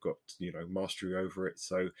 They've got mastery over it.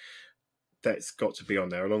 So that's got to be on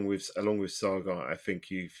there, along with Saga. I think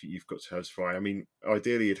you've got to have Spy. I mean,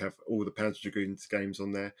 ideally you'd have all the Panzer Dragoons games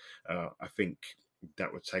on there. I think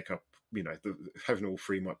that would take up, having all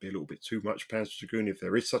three might be a little bit too much Panzer Dragoon if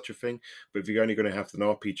there is such a thing. But if you're only going to have the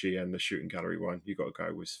RPG and the shooting gallery one, you've got to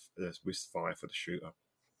go with Spy for the shooter.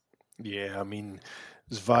 Yeah, I mean,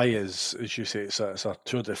 Spy is, as you say, it's a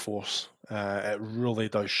tour de force. It really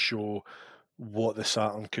does show what the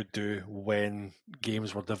Saturn could do when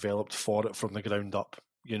games were developed for it from the ground up.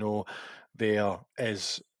 There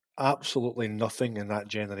is absolutely nothing in that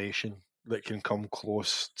generation that can come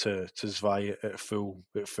close to Zwei at full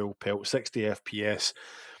pelt. 60 FPS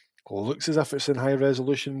looks as if it's in high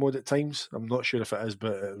resolution mode at times. I'm not sure if it is,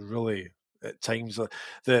 but it really, at times,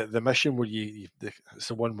 the mission where it's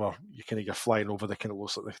the one where you're flying over the kind of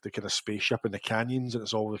looks like the kind of spaceship in the canyons, and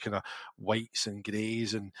it's all the kind of whites and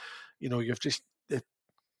greys, and you've just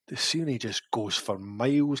the scenery just goes for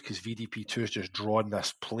miles because VDP2 has just drawn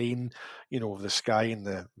this plane, of the sky and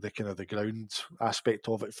the kind of the ground aspect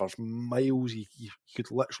of it for miles. You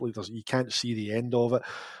could literally, you can't see the end of it.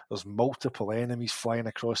 There's multiple enemies flying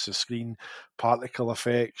across the screen, particle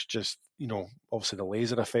effects, just, obviously the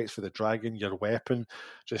laser effects for the dragon, your weapon,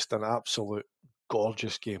 just an absolute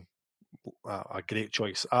gorgeous game. A great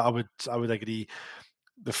choice. I would agree.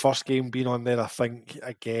 the first game being on there, I think,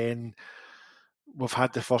 again, we've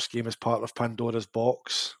had the first game as part of Pandora's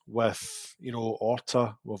Box with,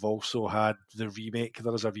 Orta. We've also had the remake.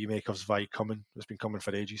 There is a remake of Zwei coming. It's been coming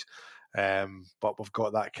for ages. But we've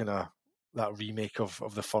got that remake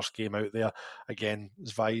of the first game out there. Again,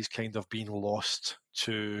 Zwei's kind of been lost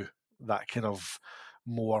to that kind of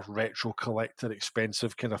more retro collector,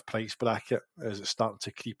 expensive kind of price bracket as it's starting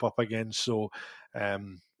to creep up again. So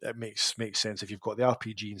it makes sense if you've got the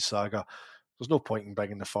RPG and Saga. There's no point in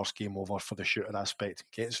bringing the first game over for the shooter aspect.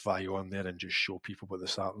 Get Zwei on there and just show people what the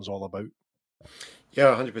Saturn's all about.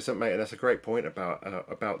 Yeah, 100%, mate, and that's a great point about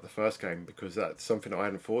the first game, because that's something I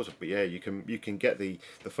hadn't thought of. But yeah, you can get the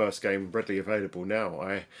first game readily available now.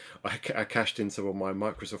 I cashed in some of my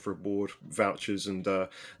Microsoft Reward vouchers, and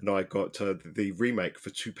I got the remake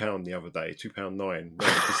for £2 the other day, £2.9,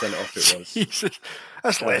 90% off it was. Jesus,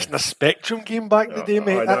 that's less than a Spectrum game back in the day,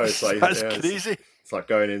 mate. I know, that's crazy. It's like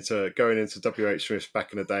going into WH Smith's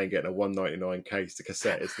back in the day and getting a $1.99 case to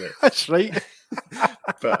cassette, isn't it? That's right.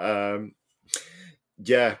 But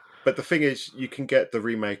yeah, but the thing is, you can get the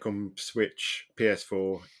remake on Switch,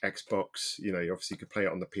 PS4, Xbox. You obviously can play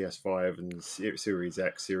it on the PS5 and Series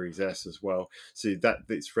X, Series S as well. So that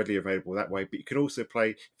it's readily available that way. But you can also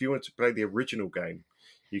play, if you want to play the original game,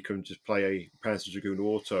 you can just play a Panzer Dragoon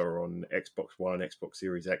Auto on Xbox One, Xbox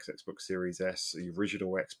Series X, Xbox Series S, the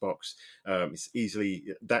original Xbox. It's easily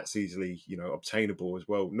obtainable as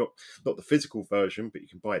well. Not the physical version, but you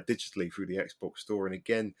can buy it digitally through the Xbox Store. And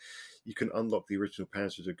again, you can unlock the original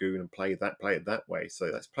Panzer Dragoon and play it that way. So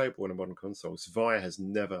that's playable on a modern console. Zwei has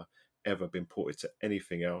never ever been ported to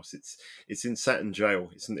anything else. It's in Saturn jail.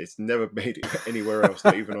 It's never made it anywhere else,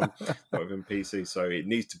 not even PC. So it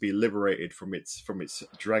needs to be liberated from its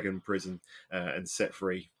dragon prison and set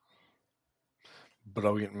free.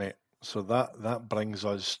 Brilliant, mate. So that brings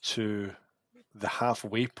us to the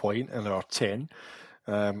halfway point in our 10.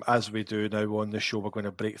 As we do now on the show, we're going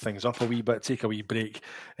to break things up a wee bit, take a wee break,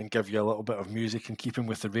 and give you a little bit of music in keeping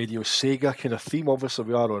with the Radio Sega kind of theme. Obviously,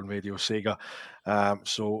 we are on Radio Sega.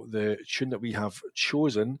 So the tune that we have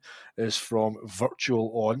chosen is from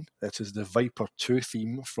Virtual On. It is the Viper 2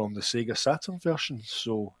 theme from the Sega Saturn version.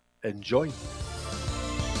 So enjoy.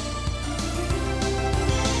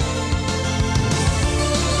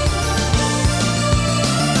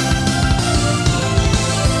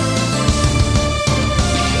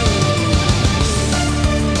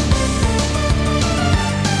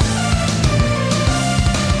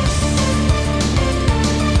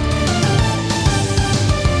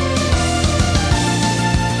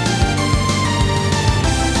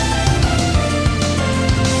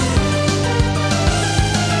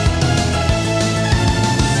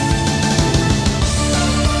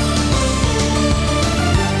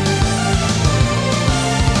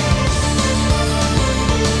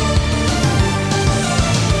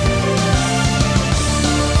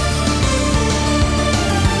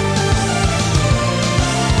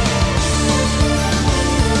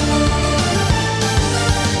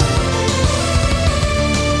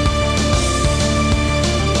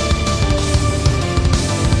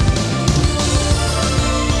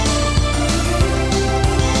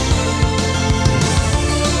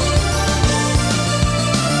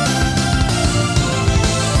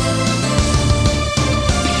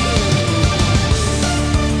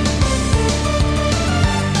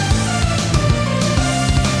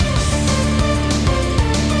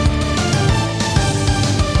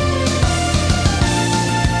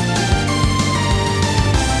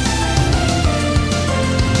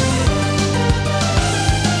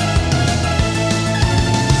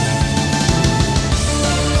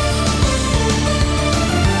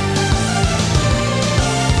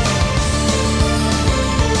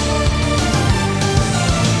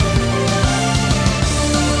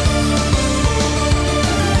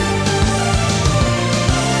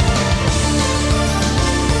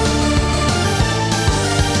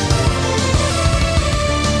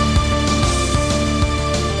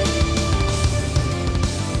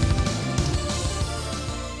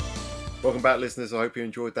 Welcome back, listeners. I hope you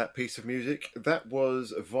enjoyed that piece of music. That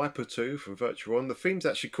was Viper 2 from Virtual On. The theme's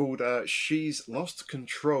actually called She's Lost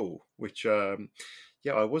Control, which, I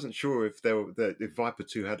wasn't sure if if Viper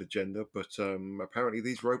 2 had a gender, but apparently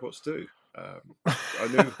these robots do. I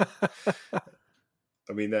knew...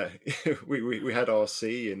 I mean, we had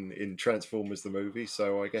RC in Transformers the movie,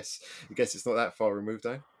 so I guess it's not that far removed,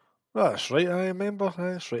 eh? That's right, I remember.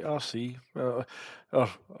 That's right, RC.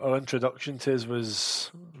 Our introduction to us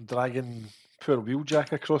was dragging poor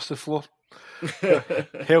Wheeljack across the floor,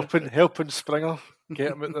 helping Springer. Get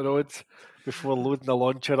them out the road before loading the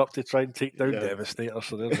launcher up to try and take down Devastator.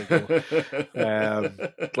 So there we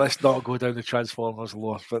go. Let's not go down the Transformers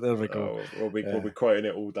lore, but there we go. We'll be quoting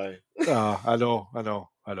it all day. I know.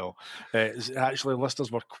 Actually,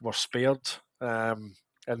 listeners were spared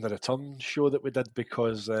in the return show that we did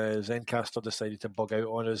because Zencaster decided to bug out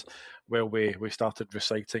on us while we started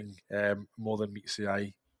reciting More Than Meets the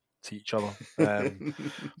Eye to each other.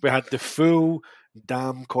 We had the full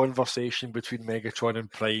damn conversation between Megatron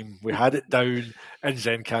and Prime. We had it down and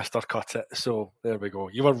Zencaster cut it. So there we go.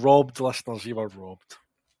 You were robbed, listeners. You were robbed.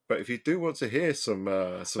 But if you do want to hear some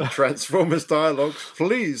Transformers dialogues,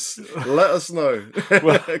 please let us know.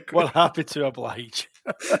 We're happy to oblige.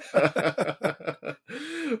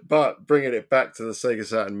 But bringing it back to the Sega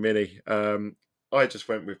Saturn Mini, I just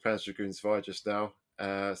went with Panzer Dragoon Zwei just now.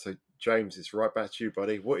 So James, it's right back to you,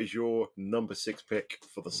 buddy. What is your number 6 pick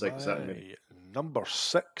for the Sega Saturn Mini? Number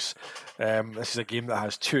 6. This is a game that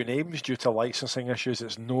has 2 names due to licensing issues.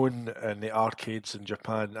 It's known in the arcades in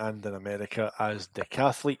Japan and in America as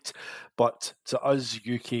Decathlete, but to us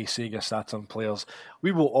UK Sega Saturn players,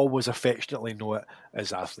 we will always affectionately know it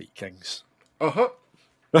as Athlete Kings. Uh-huh.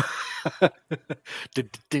 The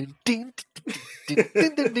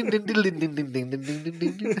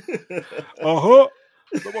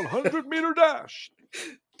 100-meter dash.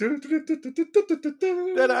 There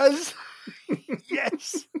it is.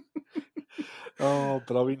 Yes. Oh,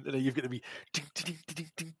 brilliant. And then you've got to be you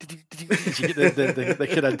get the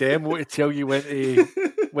kind of demo to tell you when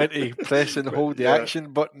to press and hold the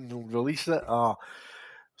action button and release it.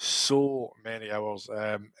 So many hours.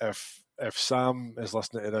 If Sam is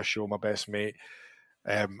listening to this show, my best mate,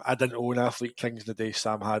 I didn't own Athlete Kings the day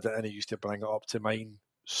Sam had it, and he used to bring it up to mine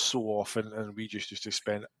so often, and we just used to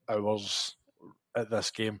spend hours at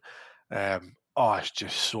this game. It's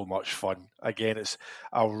just so much fun. Again, it's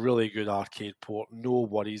a really good arcade port. No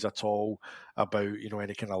worries at all about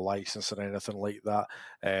any kind of license or anything like that.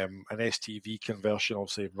 An STV conversion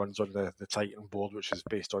obviously runs on the Titan board, which is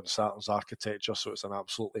based on Saturn's architecture, so it's an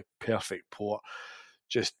absolutely perfect port.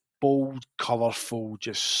 Just bold, colourful,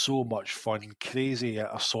 just so much fun. Crazy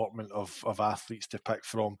assortment of athletes to pick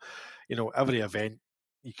from. Every event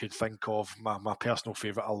you could think of. My personal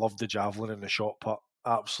favourite, I loved the javelin and the shot put.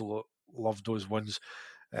 Absolute loved those ones.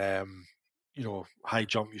 High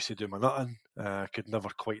jump used to do my nutting. Could never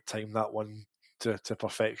quite time that one to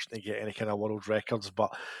perfection to get any kind of world records,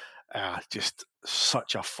 but just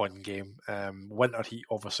such a fun game. Winter Heat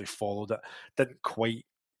obviously followed it. Didn't quite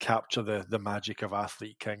capture the magic of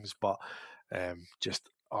Athlete Kings, but it just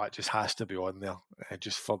has to be on there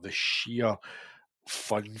just for the sheer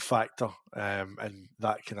fun factor, and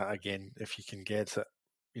that kind of, again, if you can get it,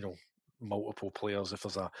 multiple players, if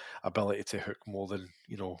there's a ability to hook more than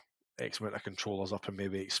X amount of controllers up and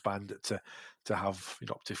maybe expand it to have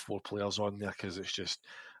up to 4 players on there, because it's just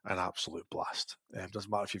an absolute blast.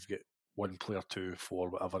 Doesn't matter if you've got 1 player, 2, 4,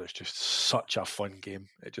 whatever. It's just such a fun game.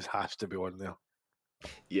 It just has to be on there.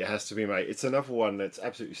 Yeah, it has to be, mate. It's another one that's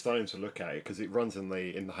absolutely stunning to look at because it runs in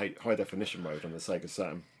the high definition mode on the Sega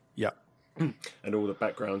Saturn. Yeah. And all the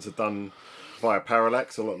backgrounds are done via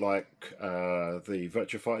parallax, a lot like the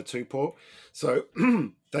Virtua Fighter 2 port. So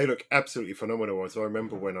they look absolutely phenomenal. So I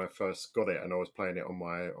remember when I first got it and I was playing it on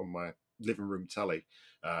my living room telly,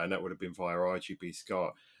 and that would have been via RGB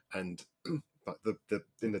SCART. And but the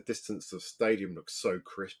in the distance, the stadium looks so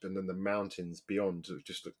crisp, and then the mountains beyond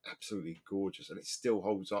just look absolutely gorgeous, and it still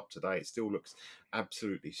holds up today. It still looks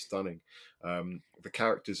absolutely stunning. The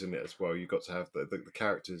characters in it as well. You got to have the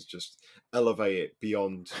characters just elevate it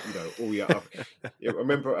beyond all your other. I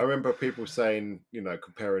remember people saying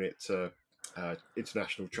comparing it to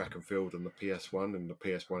International Track and Field on the PS1, and the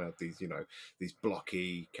PS1 had these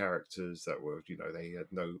blocky characters that were they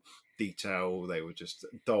had no detail. They were just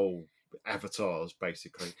dull avatars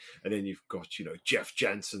basically, and then you've got Jeff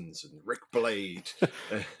Janssens and Rick Blade,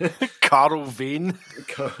 Carl Vane,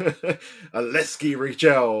 Aleski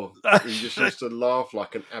Rigel. He just used to laugh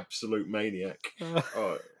like an absolute maniac.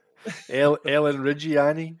 Ellen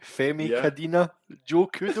Reggiani, Femi Cadena, Joe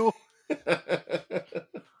Kudo.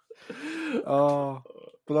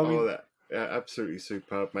 But I mean, absolutely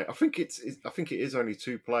superb, mate. I think it is only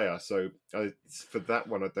 2-player, so for that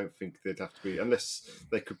one, I don't think there'd have to be, unless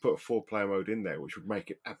they could put a 4-player mode in there, which would make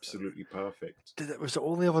it absolutely perfect. Was it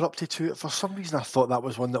only ever up to 2? For some reason, I thought that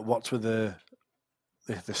was one that worked with the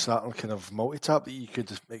Saturn kind of multi-tap that you could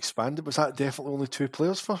expand it. Was that definitely only 2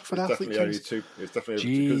 players for Athlete Kings? It's definitely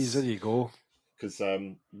Jeez, there you go. Because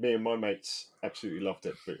me and my mates absolutely loved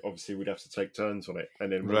it, but obviously we'd have to take turns on it,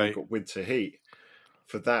 and then when we got Winter Heat,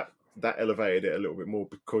 for that that elevated it a little bit more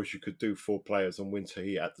because you could do 4 players on Winter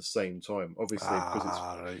Heat at the same time. Obviously, because it's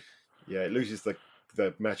right. it loses the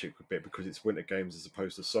magic a bit because it's winter games as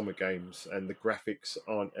opposed to summer games, and the graphics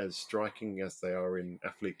aren't as striking as they are in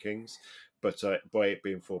Athlete Kings. But by it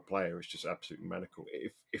being 4 player, it's just absolutely maniacal.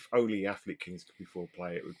 If only Athlete Kings could be 4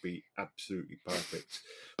 player, it would be absolutely perfect.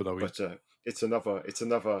 But it's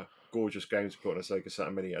another gorgeous game to put on a Sega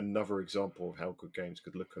Saturn Mini. Another example of how good games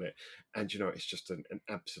could look on it, and it's just an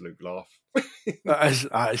absolute laugh.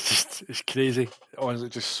 It's crazy. Honestly,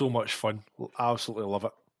 just so much fun. Absolutely love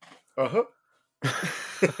it.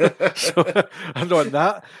 So, and on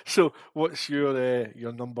that, so what's your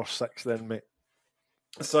number 6 then, mate?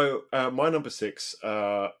 So my number 6.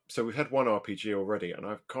 So we've had one RPG already, and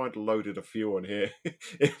I've kind of loaded a few on here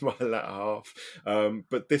in my latter half.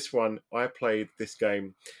 But this one, I played this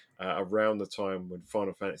game around the time when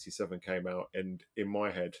Final Fantasy VII came out, and in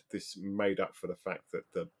my head, this made up for the fact that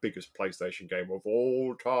the biggest PlayStation game of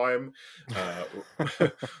all time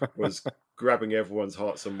was grabbing everyone's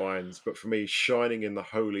hearts and minds. But for me, Shining in the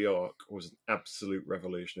Holy Ark was an absolute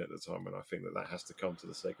revolution at the time, and I think that has to come to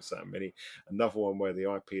the Sega Saturn Mini. Another one where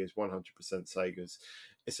the IP is 100% Sega's.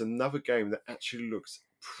 It's another game that actually looks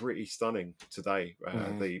pretty stunning today.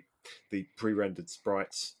 The pre-rendered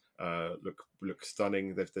sprites look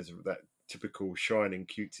stunning. There's that typical Shining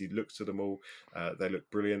cutesy looks to them all. They look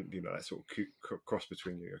brilliant. That sort of cute cross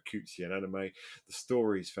between cutesy and anime. The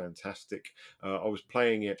story is fantastic. I was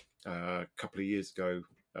playing it a couple of years ago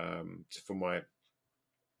for my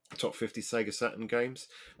top 50 Sega Saturn games,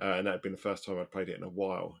 and that had been the first time I'd played it in a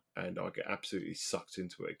while, and I get absolutely sucked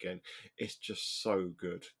into it again. It's just so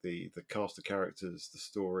good. The cast of characters, the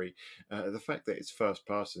story, the fact that it's first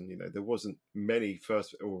person. There wasn't many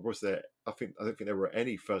first, or was there? I don't think there were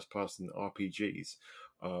any first person RPGs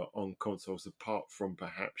on consoles apart from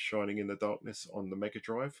perhaps Shining in the Darkness on the Mega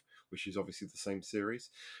Drive, which is obviously the same series.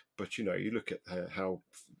 But you look at how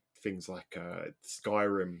things like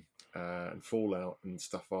Skyrim and Fallout and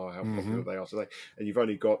stuff are, how popular they are today, and you've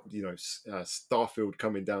only got Starfield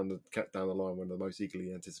coming down the line, one of the most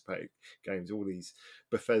eagerly anticipated games. All these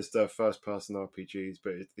Bethesda first-person RPGs,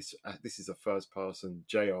 but this is a first-person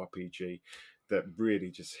JRPG that really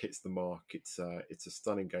just hits the mark. It's a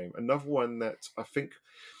stunning game. Another one that I think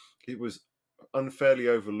it was unfairly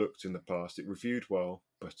overlooked in the past. It reviewed well,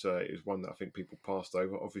 but it was one that I think people passed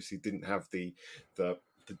over. Obviously, didn't have the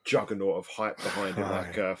juggernaut of hype behind it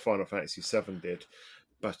like Final Fantasy VII did.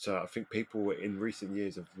 But I think people in recent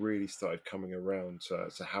years have really started coming around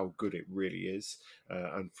to how good it really is.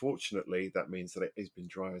 Unfortunately, that means that it has been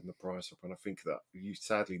driving the price up, and I think that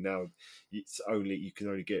sadly now you can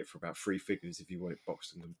only get it for about 3 figures if you want it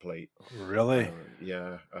boxed and complete. Really?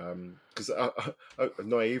 Yeah. Because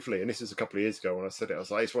naively, and this is a couple of years ago when I said it, I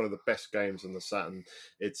was like, it's one of the best games on the Saturn.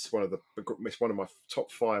 It's one of my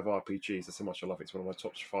top 5 RPGs. That's how much I love it. It's one of my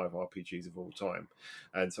top 5 RPGs of all time.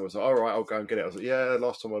 And so I was like, all right, I'll go and get it. I was like, yeah.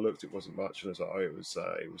 Last time I looked, it wasn't much, and I was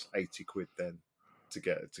like, it was 80 quid then to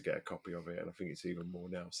get a copy of it, and I think it's even more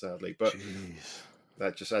now, sadly. But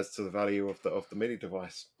that just adds to the value of the mini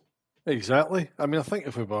device. Exactly. I mean, I think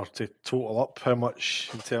if we were to total up how much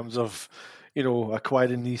in terms of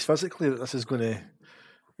acquiring these physically, that this is going to,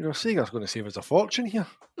 Sega's going to save us a fortune here.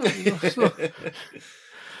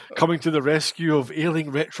 Coming to the rescue of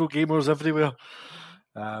ailing retro gamers everywhere.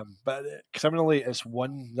 But criminally, it's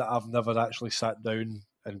one that I've never actually sat down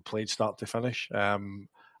and played start to finish.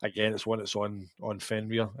 Again, it's one that's on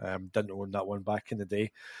Fenrir. Didn't own that one back in the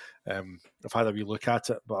day. I've had a wee look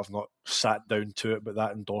at it, but I've not sat down to it. But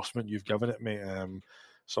that endorsement you've given it, mate,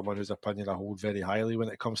 someone whose opinion I hold very highly when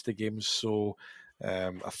it comes to games. So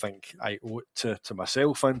I think I owe it to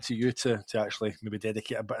myself and to you to actually maybe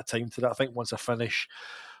dedicate a bit of time to that. I think once I finish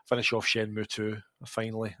off Shenmue 2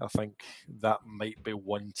 finally, I think that might be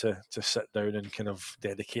one to sit down and kind of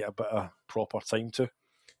dedicate a bit of proper time to.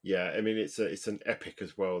 Yeah, I mean it's an epic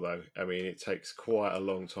as well though. I mean it takes quite a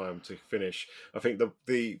long time to finish. I think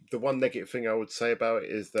the one negative thing I would say about it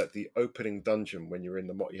is that the opening dungeon, when you're in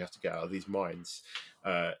you have to get out of these mines,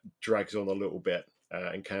 drags on a little bit.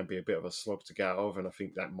 And can be a bit of a slog to get out of, and I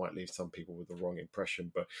think that might leave some people with the wrong impression.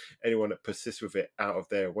 But anyone that persists with it out of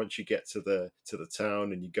there, once you get to the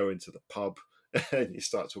town and you go into the pub and you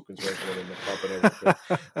start talking to everyone in the pub and everything,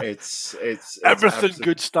 it's everything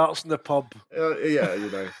good starts in the pub.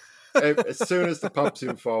 Yeah, as soon as the pub's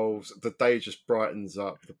involved, the day just brightens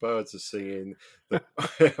up. The birds are singing, the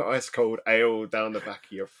ice cold ale down the back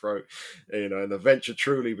of your throat, and the adventure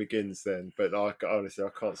truly begins then. But honestly, I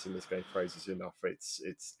can't sing this game praises enough. It's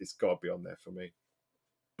got to be on there for me.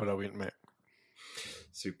 Brilliant, mate.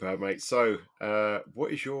 Superb, mate. So,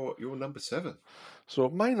 what is your number 7? So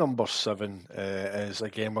my number 7 is,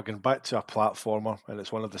 again, we're going back to a platformer, and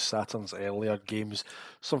it's one of the Saturn's earlier games,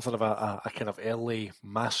 something of a kind of early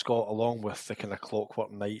mascot, along with the kind of Clockwork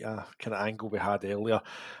Knight kind of angle we had earlier.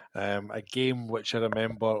 A game which I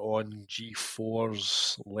remember on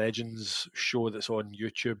G4's Legends show that's on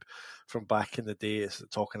YouTube from back in the day. It's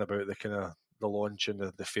talking about the kind of the launch and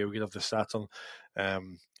the failure of the Saturn.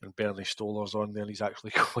 And Bernie Stoller's on there, and he's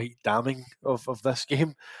actually quite damning of this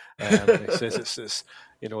game. He says it's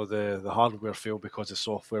the hardware failed because the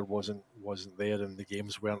software wasn't there and the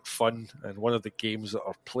games weren't fun. And one of the games that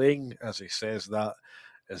are playing, as he says, that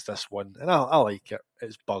is this one, and I like it.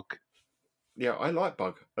 It's Bug. Yeah, I like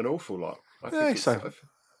Bug an awful lot. I think Yeah, it's so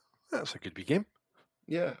that's a good wee game.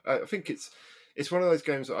 yeah, I think it's one of those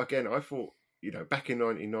games that, again, I thought, back in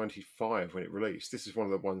 1995 when it released, this is one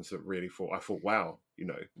of the ones that really I thought, wow,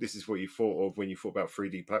 this is what you thought of when you thought about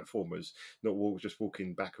 3D platformers, not just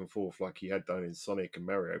walking back and forth like you had done in Sonic and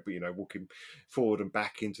Mario, but walking forward and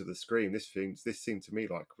back into the screen. This seemed to me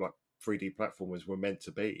like 3D platformers were meant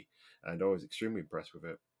to be, and I was extremely impressed with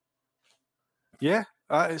it. Yeah,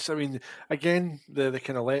 I mean, again, the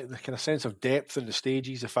kind of sense of depth in the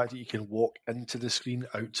stages, the fact that you can walk into the screen,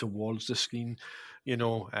 out towards the screen,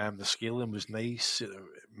 the scaling was nice. It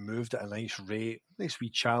moved at a nice rate, nice wee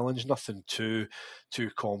challenge, nothing too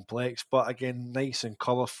complex, but again, nice and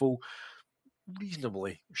colourful.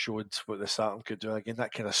 Reasonably showed what the Saturn could do. Again,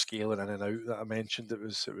 that kind of scaling in and out that I mentioned, it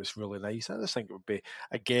was really nice. I just think it would be,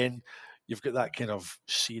 again, you've got that kind of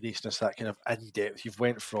seriousness, that kind of in depth. You've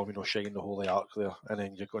went from Shining the Holy Ark there, and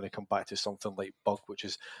then you're going to come back to something like Bug, which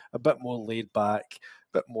is a bit more laid back,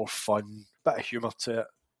 a bit more fun, bit of humour to it.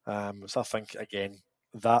 So I think, again,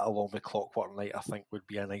 that along with Clockwork Knight, I think would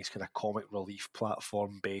be a nice kind of comic relief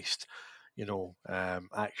platform based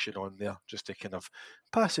action on there, just to kind of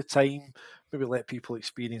pass the time, maybe let people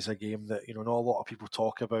experience a game that not a lot of people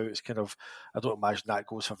talk about. It's kind of, I don't imagine that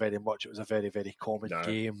goes for very much. It was a very, very common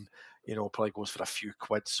game. Probably goes for a few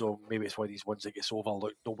quid. So maybe it's one of these ones that gets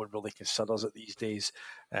overlooked. No one really considers it these days.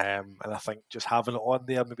 And I think just having it on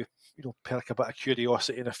there, maybe perk a bit of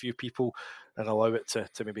curiosity in a few people and allow it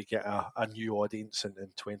to maybe get a new audience in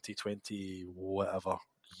 2020 whatever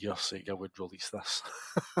year Sega would release this.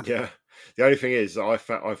 Yeah, the only thing is,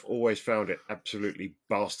 I've always found it absolutely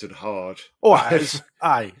bastard hard. Oh, it is.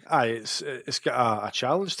 Aye. It's got a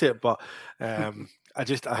challenge to it, but I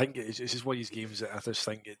think it's just one of these games that I just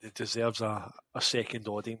think it deserves a second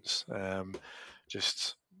audience.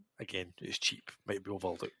 Just again, it's cheap, might be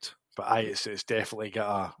overlooked, but it's definitely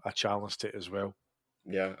got a challenge to it as well.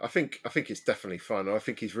 Yeah, I think it's definitely fun. I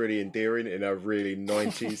think he's really endearing in a really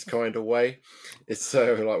 90s kind of way. It's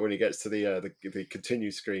so like when he gets to the continue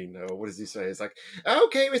screen, or what does he say? It's like,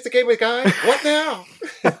 "Okay, Mr. Gamer Guy, what now?"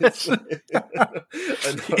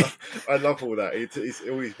 And I love all that. It's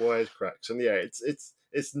all these wisecracks, and yeah, it's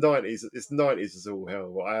 90s. It's 90s as all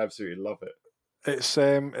hell. But I absolutely love it. It's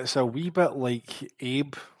a wee bit like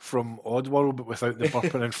Abe from Oddworld, but without the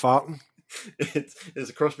burping and farting. It's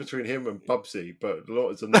a cross between him and Bubsy, but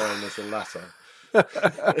not as annoying as the latter.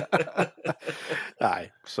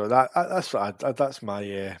 Aye, so that's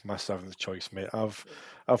my seventh choice, mate.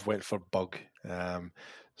 I've went for Bug.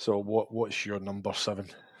 So what's your number 7?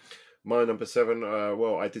 My number 7,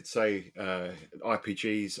 well, I did say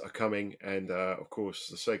RPGs are coming, and of course,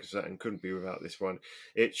 the Sega Saturn couldn't be without this one.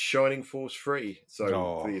 It's Shining Force 3.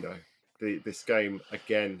 So, this game,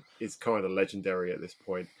 again, is kind of legendary at this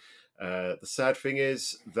point. The sad thing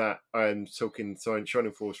is that I'm talking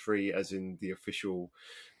Shining Force 3 as in the official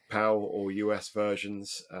PAL or US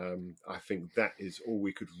versions. I think that is all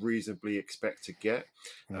we could reasonably expect to get.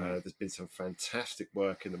 There's been some fantastic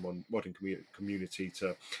work in the modern community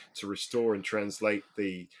to restore and translate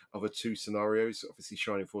the other 2 scenarios. Obviously,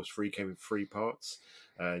 Shining Force 3 came in 3 parts,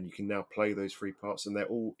 and you can now play those 3 parts, and they're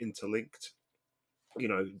all interlinked.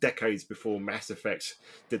 Decades before Mass Effect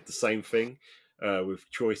did the same thing. With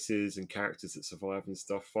choices and characters that survive and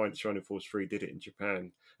stuff. Shining Force 3 did it in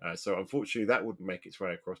Japan. So unfortunately that wouldn't make its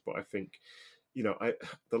way across, but I think,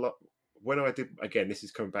 when I did, again, this is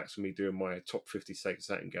coming back to me doing my top 50 Sega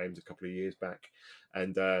Saturn games a couple of years back,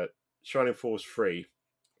 and Shining Force 3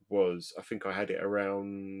 was, I think I had it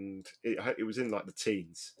around, it was in like the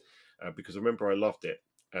teens, because I remember I loved it.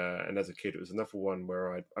 And as a kid, it was another one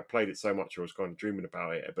where I played it so much I was kind of dreaming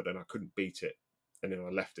about it, but then I couldn't beat it. And then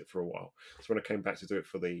I left it for a while. So when I came back to do it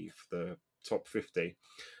for the top 50,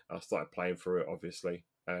 I started playing through it, obviously,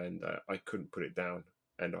 and I couldn't put it down,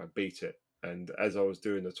 and I beat it. And as I was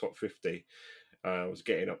doing the top 50, I was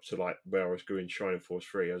getting up to like where I was doing Shining Force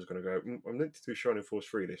 3. I was going to go, I'm meant to do Shining Force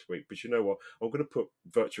 3 this week, but you know what? I'm going to put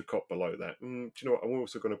Virtua Cop below that. Do you know what? I'm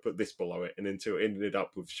also going to put this below it. And until it ended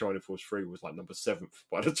up with Shining Force 3 was like number 7th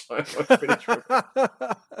by the time I finished with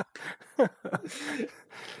it.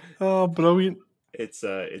 Oh, brilliant. It's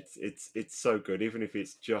so good, even if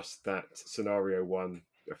it's just that scenario one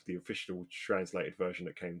of the official translated version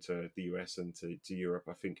that came to the US and to Europe.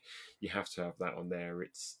 I think you have to have that on there.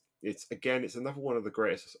 It's again, it's another one of the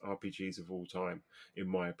greatest RPGs of all time, in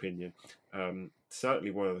my opinion.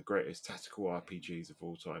 Certainly one of the greatest tactical RPGs of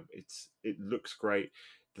all time. It looks great,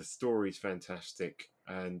 the story's fantastic,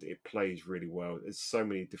 and it plays really well. There's so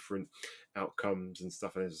many different outcomes and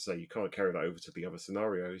stuff, and as I say, you can't carry that over to the other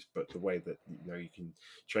scenarios. But the way that you can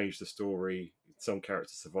change the story, some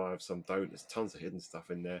characters survive, some don't. There's tons of hidden stuff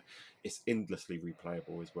in there. It's endlessly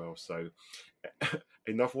replayable as well. So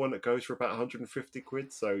another one that goes for about 150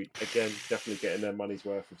 quid. So again, definitely getting their money's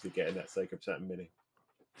worth if you're getting that Sega Saturn Mini.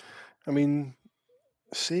 I mean,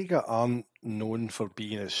 Sega aren't known for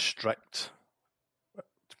being as strict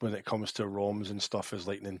when it comes to ROMs and stuff as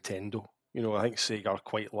like Nintendo. I think Sega are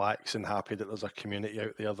quite lax and happy that there's a community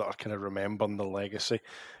out there that are kind of remembering the legacy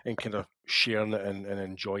and kind of sharing it and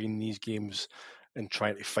enjoying these games and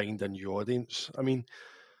trying to find a new audience. I mean,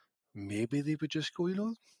 maybe they would just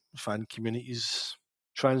go, fan communities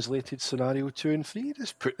translated scenario 2 and 3,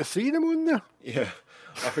 just put the 3 of them on there. Yeah,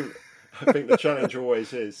 I think the challenge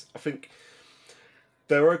always is, I think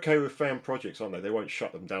they're okay with fan projects, aren't they? They won't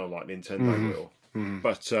shut them down like Nintendo will. Mm-hmm.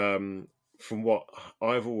 But from what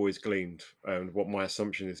I've always gleaned and what my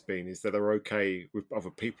assumption has been is that they're okay with other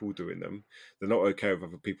people doing them. They're not okay with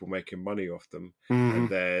other people making money off them. Mm-hmm. And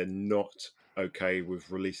they're not okay with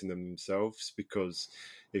releasing them themselves, because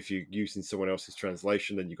if you're using someone else's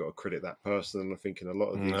translation, then you've got to credit that person. And I think in a lot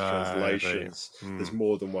of these translations, there's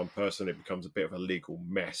more than one person. It becomes a bit of a legal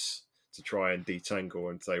mess to try and detangle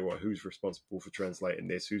and say, well, who's responsible for translating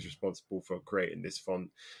this? Who's responsible for creating this font,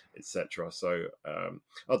 etc. So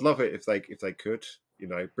I'd love it if they could,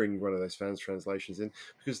 bring one of those fans translations in,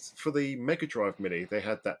 because for the Mega Drive Mini, they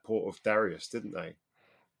had that port of Darius, didn't they?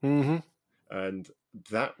 Mm-hmm. And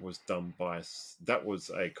that was that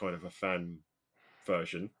was a kind of a fan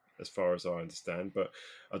version, as far as I understand. But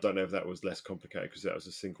I don't know if that was less complicated because that was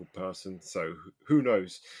a single person. So who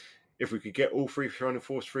knows? If we could get all 3 Shining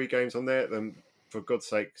Force 3 games on there, then for God's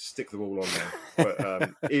sake, stick them all on there.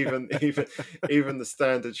 But even the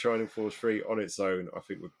standard Shining Force 3 on its own, I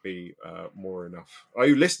think would be more enough. Are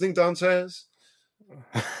you listening, Dantes?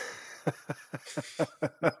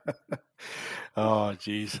 Oh,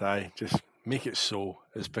 geez, just make it so,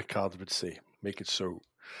 as Picard would say. Make it so.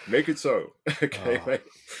 Make it so. Okay, mate.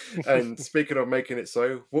 And speaking of making it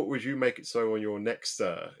so, what would you make it so on your next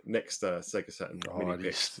Sega Saturn Mini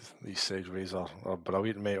pick? These segues are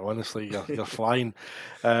brilliant, mate. Honestly, you're flying.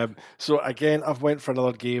 So again, I've went for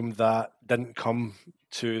another game that didn't come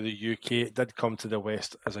to the UK. It did come to the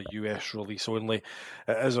West as a US release only.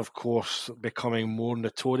 It is, of course, becoming more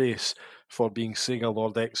notorious for being Sega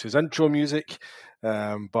Lord X's intro music,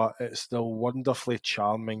 but it's still wonderfully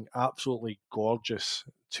charming, absolutely gorgeous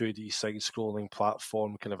 2D side-scrolling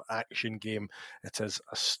platform kind of action game. It is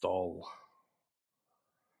a stall.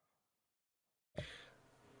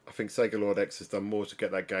 I think Sega Lord X has done more to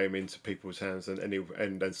get that game into people's hands than than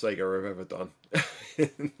Sega have ever done.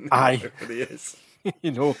 Aye. It really is.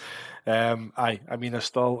 I mean, a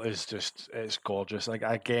stall is it's gorgeous. Like,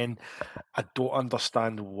 again, I don't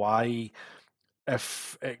understand why,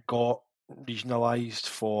 if it got regionalized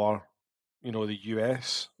for, the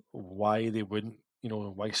US, why they wouldn't,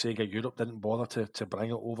 why Sega Europe didn't bother to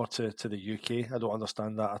bring it over to the UK. I don't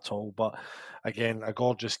understand that at all. But again, a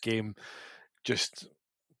gorgeous game, just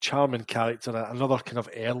charming character, another kind of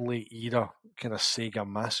early era kind of Sega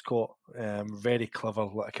mascot. Very clever,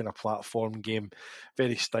 like kind of platform game,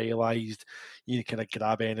 very stylized. You kind of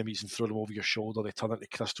grab enemies and throw them over your shoulder. They turn into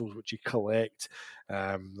crystals, which you collect.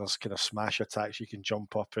 There's kind of smash attacks. You can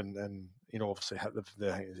jump up and obviously hit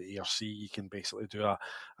the A or C. You can basically do a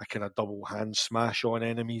kind of double hand smash on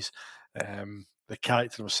enemies. The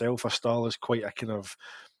character himself, Astal, is quite a kind of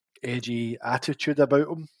edgy attitude about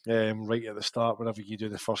him right at the start. Whenever you do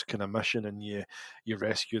the first kind of mission and you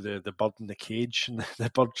rescue the bird in the cage, and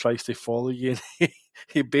the bird tries to follow you, and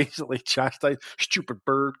he basically chastises, "Stupid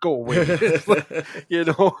bird, go away."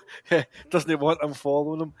 Doesn't want him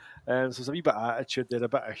following him. So there's a wee bit of attitude there, a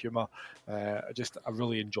bit of humour. Just a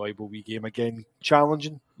really enjoyable wee game. Again,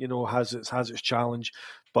 challenging, has its challenge,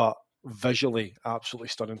 but visually absolutely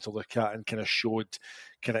stunning to look at, and kind of showed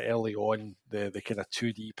kind of early on the kind of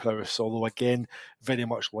 2D prowess. Although again, very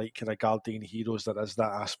much like kind of Guardian Heroes, there is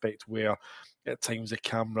that aspect where at times the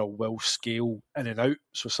camera will scale in and out.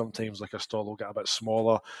 So sometimes like a stall will get a bit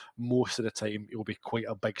smaller. Most of the time it will be quite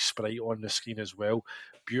a big sprite on the screen as well.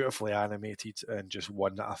 Beautifully animated, and just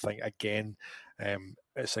one that I think again,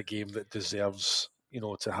 it's a game that deserves,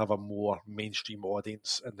 to have a more mainstream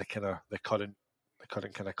audience in the current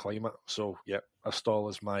kind of climate. So yeah, a stall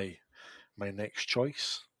is my next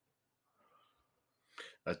choice.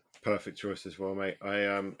 A perfect choice as well, mate. I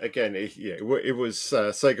again, it was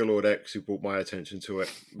Sega Lord X who brought my attention to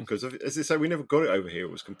it because, as I say, we never got it over here.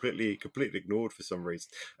 It was completely ignored for some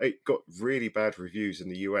reason. It got really bad reviews in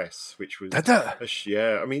the US, which was Did it?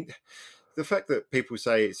 yeah. I mean, the fact that people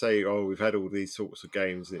say, oh, we've had all these sorts of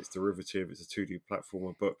games and it's derivative, it's a 2D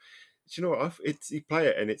platformer, but do you know what? You play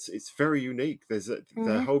it and it's very unique. There's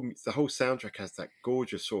the whole soundtrack has that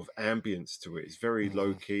gorgeous sort of ambience to it. It's very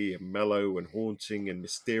low key and mellow and haunting and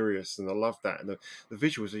mysterious, and I love that. And the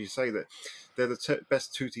visuals, as you say, that they're the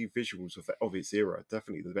best 2D visuals of its era.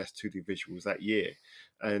 Definitely the best 2D visuals that year,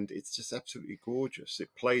 and it's just absolutely gorgeous. It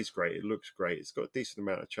plays great. It looks great. It's got a decent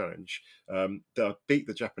amount of challenge. I beat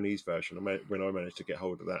the Japanese version when I managed to get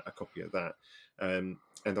hold of a copy of that.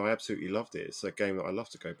 And I absolutely loved it. It's a game that I love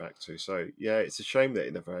to go back to. So yeah, it's a shame that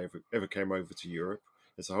it never ever came over to Europe.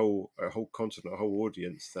 There's a whole continent, a whole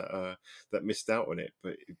audience that missed out on it.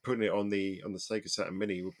 But putting it on the Sega Saturn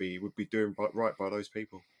Mini would be doing right by those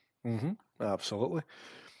people. Absolutely.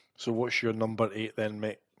 So what's your number 8 then,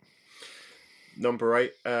 mate? Number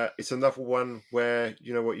 8, it's another one where,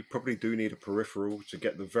 you know what, you probably do need a peripheral to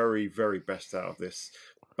get the very, very best out of this.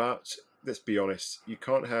 But let's be honest, you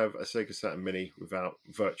can't have a Sega Saturn Mini without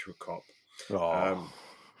Virtua Cop.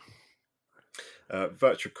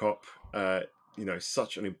 Virtua Cop,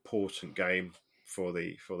 such an important game for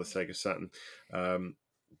the Sega Saturn.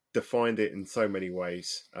 Defined it in so many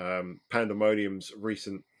ways. Pandemonium's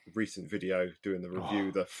recent video doing the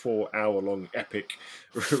review, the 4-hour long epic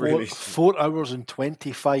release. 4 hours and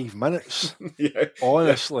 25 minutes. Yeah,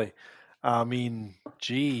 honestly. Yeah. I mean,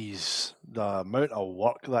 geez, the amount of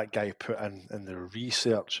work that guy put in the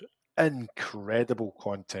research, incredible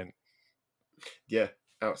content. Yeah,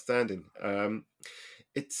 outstanding.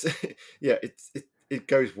 It's it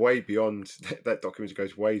goes way beyond that document.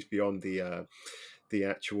 Goes way beyond the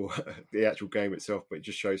actual game itself, but it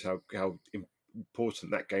just shows how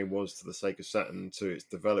important that game was to the Sega Saturn, to its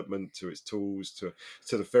development, to its tools, to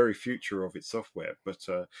the very future of its software. But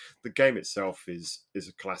the game itself is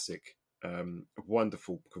a classic, a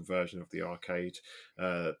wonderful conversion of the arcade.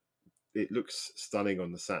 It looks stunning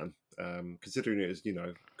on the Saturn, considering it was,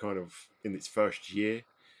 kind of in its first year,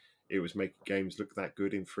 it was making games look that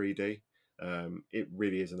good in 3D. It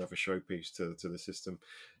really is another showpiece to the system.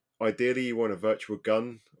 Ideally, you want a Virtua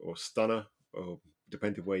Gun or Stunner, or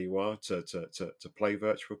depending where you are, to play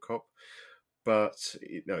Virtua Cop. But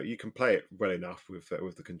you can play it well enough with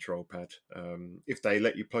the control pad. If they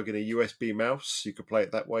let you plug in a USB mouse, you could play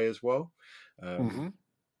it that way as well.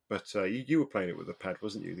 But you were playing it with a pad,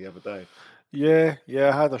 wasn't you, the other day? Yeah,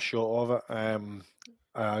 I had a shot of it.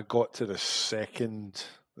 I got to the second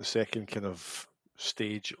kind of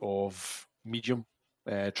stage of medium,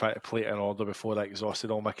 trying to play it in order before I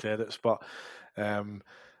exhausted all my credits. But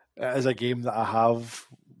it is a game that I have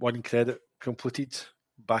one credit completed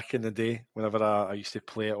back in the day. Whenever I used to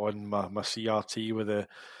play it on my CRT with the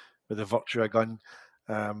Virtua Gun.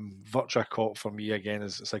 Virtua Cop for me again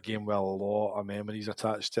is a game with a lot of memories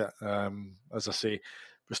attached to it. As I say,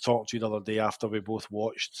 was talking to you the other day after we both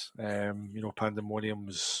watched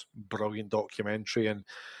Pandemonium's brilliant documentary, and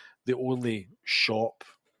the only shop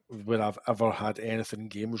where I've ever had anything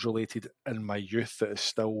games related in my youth that is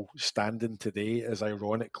still standing today is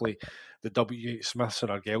ironically the W.H. Smiths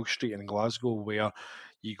on Argyle Street in Glasgow, where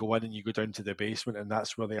you go in and you go down to the basement, and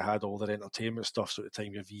that's where they had all their entertainment stuff. So at the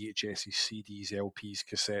time, your VHSs, CDs, LPs,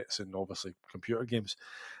 cassettes, and obviously computer games.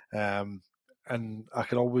 And I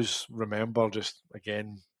can always remember just,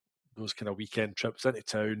 again, those kind of weekend trips into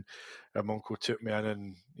town. My uncle took me in,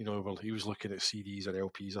 and he was looking at CDs or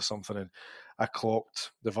LPs or something, and I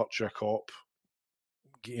clocked the Virtua Cop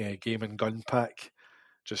game and gun pack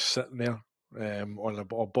just sitting there on a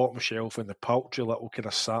bottom shelf in the paltry little kind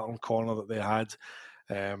of Saturn corner that they had.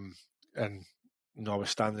 And I was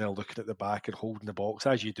standing there looking at the back and holding the box,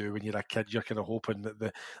 as you do when you're a kid. You're kind of hoping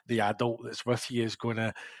that the adult that's with you is going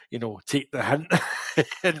to, take the hint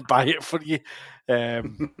and buy it for you.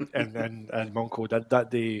 And my uncle did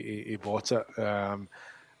that day. He bought it,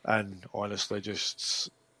 and honestly, just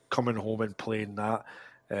coming home and playing that.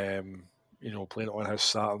 playing it on his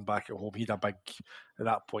Saturn back at home. He had at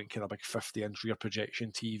that point, kind of big 50-inch rear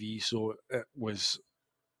projection TV, so it was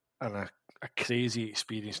a crazy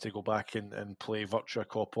experience to go back and play Virtua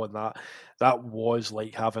Cop on that. That was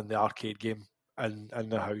like having the arcade game in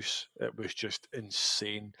the house. It was just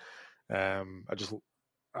insane.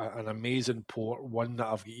 An amazing port, one that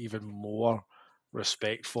I've got even more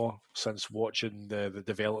respect for since watching the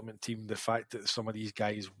development team. The fact that some of these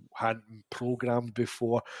guys hadn't been programmed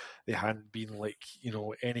before, they hadn't been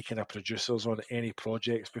any kind of producers on any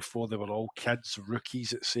projects before. They were all kids,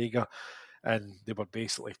 rookies at Sega, and they were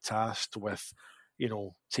basically tasked with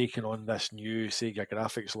taking on this new Sega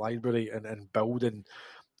graphics library and building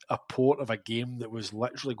a port of a game that was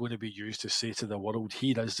literally going to be used to say to the world,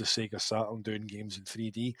 here is the Sega Saturn doing games in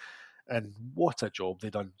 3D. And what a job they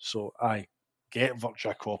done. So get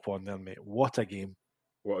Virtua Cop on there, mate. What a game.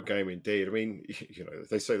 What a game indeed. I mean,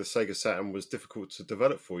 they say the Sega Saturn was difficult to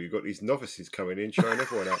develop for. You've got these novices coming in, showing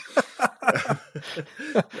everyone up.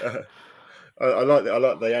 I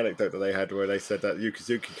like the anecdote that they had where they said that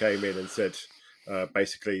Yukazuki came in and said,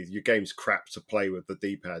 basically, your game's crap to play with the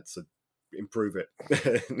D-pad, so improve it.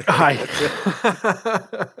 Aye.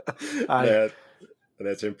 And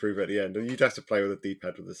then to improve at the end. And you'd have to play with a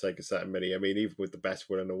D-pad with the Sega Saturn Mini. I mean, even with the best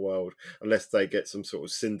one in the world, unless they get some sort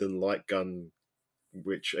of Sinden light gun,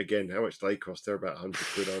 which, again, how much do they cost? They're about 100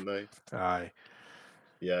 quid, aren't they? Aye.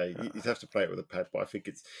 Yeah, you'd have to play it with a pad, but I think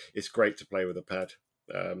it's great to play with a pad.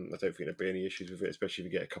 I don't think there'll be any issues with it, especially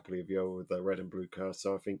if you get a couple of you with the red and blue cars.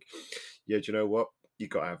 So I think, do you know what? You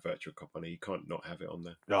got to have Virtua Cop on it. You can't not have it on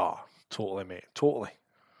there. Oh, totally, mate. Totally.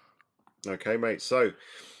 Okay, mate. So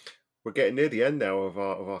we're getting near the end now of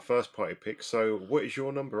our first party pick. So what is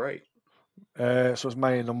your number 8? So it's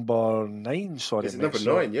my number 9. Sorry, is it mate.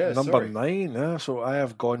 number 9? Yeah, number 9. Yeah. So I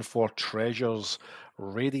have gone for Treasure's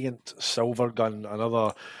Radiant Silver Gun,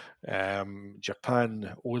 another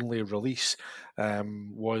Japan only release.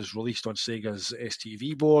 Was released on Sega's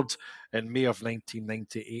STV board in May of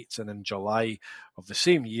 1998, and in July of the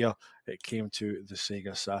same year it came to the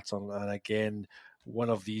Sega Saturn. And again, one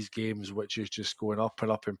of these games which is just going up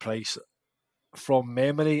and up in price. From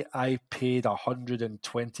memory, I paid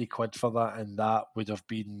 120 quid for that, and that would have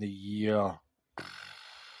been the year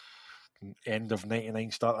end of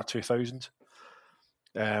 99, start of 2000.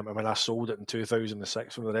 And when I sold it in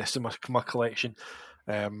 2006 from the rest of my collection,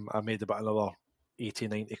 I made about another 80,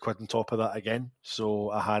 90 quid on top of that again.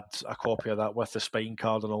 So I had a copy of that with the spine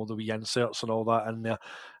card and all the wee inserts and all that in there.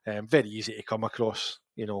 Very easy to come across,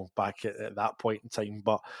 back at that point in time.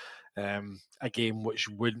 But a game which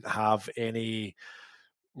wouldn't have any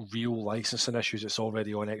real licensing issues. It's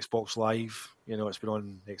already on Xbox Live. It's been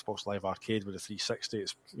on Xbox Live Arcade with the 360.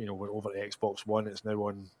 It's went over to Xbox One. It's now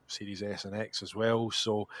on Series S and X as well.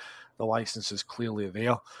 So the license is clearly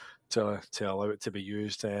there to allow it to be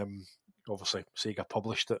used. Obviously, Sega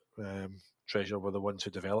published it. Treasure were the ones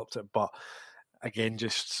who developed it. But again,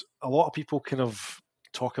 just a lot of people kind of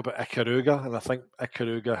talk about Ikaruga, and I think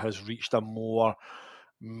Ikaruga has reached a more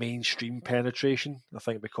mainstream penetration. I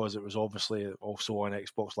think because it was obviously also on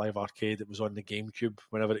Xbox Live Arcade, it was on the GameCube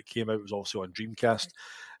whenever it came out, it was also on Dreamcast.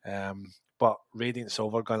 But Radiant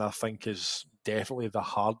Silvergun, I think, is definitely the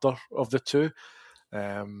harder of the two.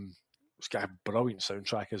 It's got a brilliant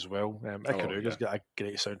soundtrack as well. Ikaruga's got a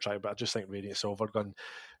great soundtrack, but I just think Radiant Silvergun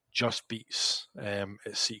just beats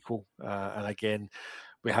its sequel. And again,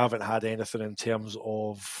 we haven't had anything in terms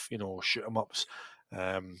of shoot 'em ups.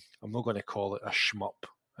 I'm not going to call it a shmup.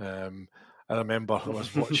 I remember I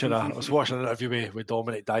was watching an interview with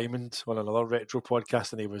Dominic Diamond on another retro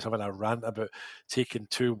podcast, and he was having a rant about taking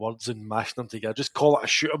two words and mashing them together. Just call it a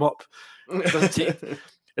shoot 'em up.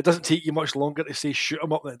 It doesn't take you much longer to say shoot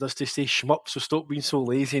 'em up than it does to say shmup. So stop being so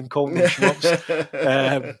lazy and calling them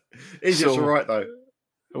shmups. Easier to write though.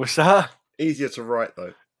 What's that? Easier to write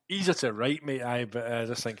though. Easier to write, mate, but I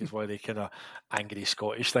just think it's one of the kind of angry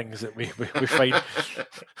Scottish things that we find.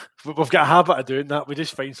 We've got a habit of doing that. We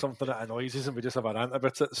just find something that annoys us and we just have a rant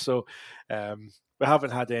about it. So we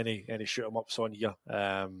haven't had any shoot 'em ups on here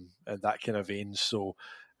in that kind of vein. So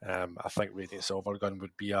I think Radiant Silvergun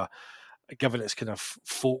would be given its kind of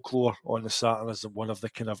folklore on the Saturn as one of the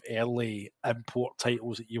kind of early import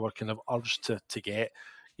titles that you were kind of urged to get.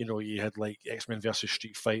 You had like X-Men versus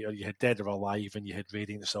Street Fighter, you had Dead or Alive, and you had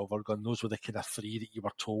Radiant Silvergun. Those were the kind of three that you were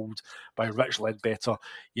told by Rich Ledbetter,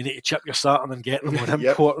 you need to chip your Saturn and get them on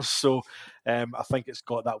imports. So I think it's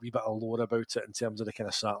got that wee bit of lore about it in terms of the kind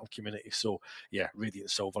of Saturn community. So yeah, Radiant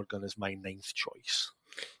Silvergun is my 9th choice.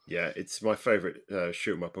 Yeah, it's my favourite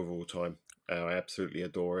shoot 'em up of all time. I absolutely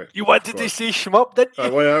adore it. You wanted to say shmup, didn't you?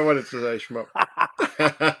 I wanted to say shmup.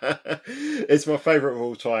 It's my favourite of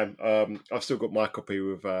all time. I've still got my copy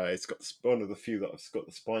with. It's got one of the few that I've got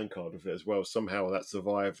the spine card with it as well. Somehow that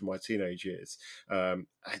survived my teenage years. And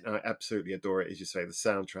I absolutely adore it. As you say, the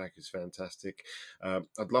soundtrack is fantastic.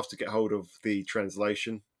 I'd love to get hold of the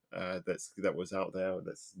translation. That was out there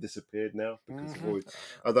that's disappeared now because I've always,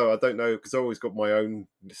 although I don't know because I always got my own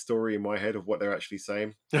story in my head of what they're actually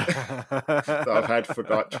saying that I've had for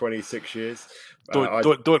like 26 years.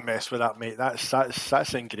 Don't mess with that, mate.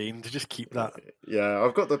 That's ingrained. Just keep that. Yeah,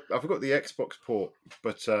 I've got the Xbox port,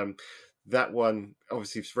 but that one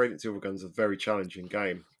obviously Radiant Silvergun's is a very challenging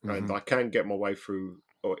game, and I can get my way through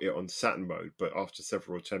it on Saturn mode, but after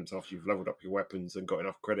several attempts, after you've leveled up your weapons and got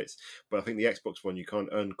enough credits. But I think the Xbox one you can't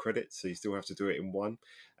earn credits, so you still have to do it in one.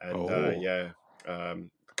 And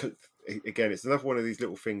again, it's another one of these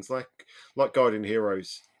little things like Guardian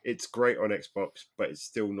Heroes. It's great on Xbox, but it's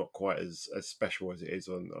still not quite as special as it is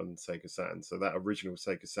on Sega Saturn. So that original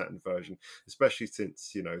Sega Saturn version, especially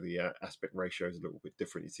since the aspect ratio is a little bit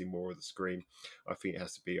different, you see more of the screen. I think it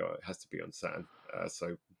has to be on Saturn.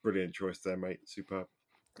 So brilliant choice there, mate. Superb.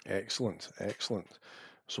 Excellent.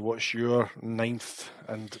 So what's your ninth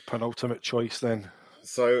and penultimate choice then?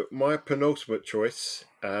 So my penultimate choice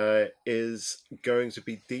is going to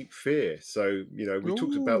be Deep Fear. So we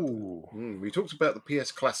talked about the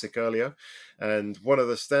PS Classic earlier, and one of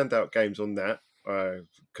the standout games on that,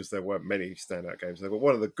 because there weren't many standout games there, but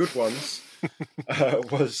one of the good ones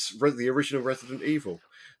was the original Resident Evil.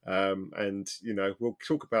 And we'll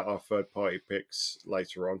talk about our third party picks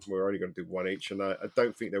later on. We're only going to do one each, and I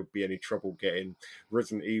don't think there would be any trouble getting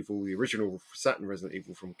Resident Evil, the original Saturn Resident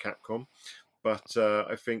Evil from Capcom. But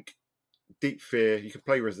I think Deep Fear, you can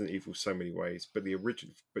play Resident Evil so many ways, but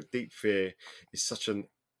Deep Fear is such a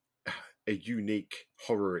unique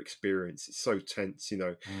horror experience. It's so tense,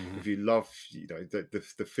 If you love,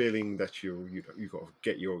 the feeling that you've got to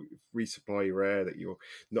get resupply your air, that you're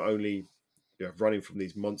not only running from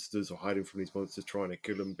these monsters or hiding from these monsters trying to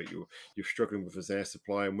kill them, but you're struggling with his air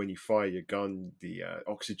supply, and when you fire your gun, the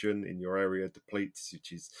oxygen in your area depletes,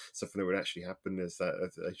 which is something that would actually happen as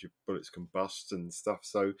your bullets combust and stuff.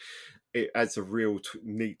 So it adds a real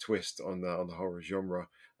neat twist on the horror genre,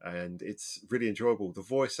 and it's really enjoyable. The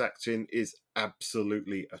voice acting is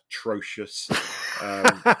absolutely atrocious.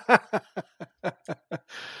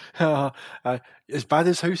 As bad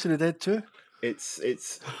as House of the Dead 2?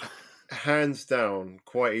 It's hands down,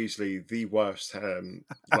 quite easily the worst acting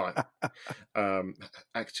that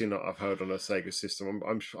I've heard on a Sega system.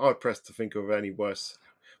 I'm hard pressed to think of any worse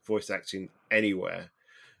voice acting anywhere.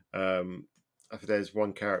 I think there's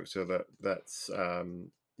one character that's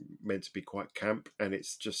meant to be quite camp, and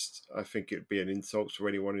it's just, I think it'd be an insult to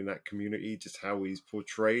anyone in that community, just how he's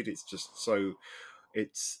portrayed. It's just so,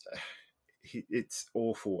 it's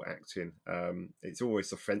awful acting. It's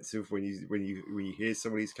almost offensive when you hear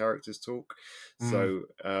some of these characters talk. So,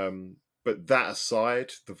 but that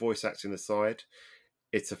aside, the voice acting aside,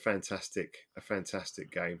 it's a fantastic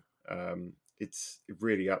game. It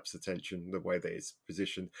really ups the tension the way that it's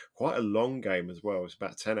positioned. Quite a long game as well. It's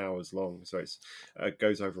about 10 hours long, so it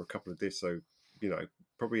goes over a couple of discs. So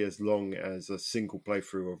probably as long as a single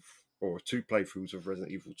playthrough or two playthroughs of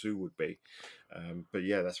Resident Evil 2 would be. But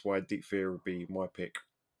yeah, that's why Deep Fear would be my pick.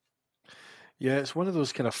 Yeah, it's one of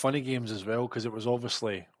those kind of funny games as well, because it was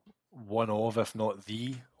obviously one of, if not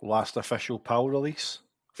the last official PAL release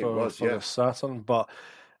for the Saturn, but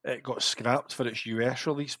it got scrapped for its US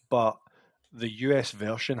release, but the US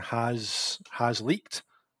version has leaked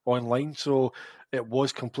online, so it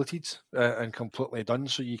was completed and completely done,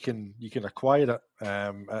 so you can acquire it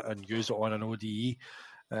and use it on an ODE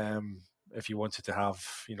if you wanted to have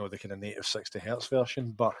the kind of native 60 hertz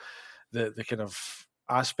version. But the kind of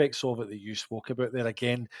aspects of it that you spoke about there,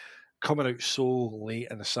 again, coming out so late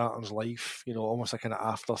in the Saturn's life, almost a kind of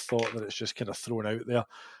afterthought that it's just kind of thrown out there.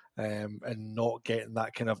 And not getting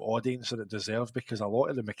that kind of audience that it deserves, because a lot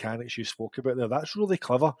of the mechanics you spoke about there, that's really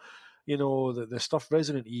clever. The stuff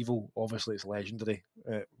Resident Evil, obviously it's legendary.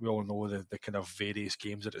 We all know the kind of various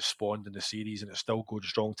games that it spawned in the series, and it's still going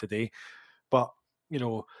strong today. But,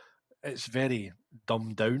 it's very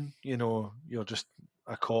dumbed down. You're just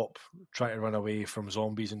a cop trying to run away from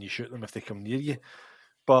zombies and you shoot them if they come near you.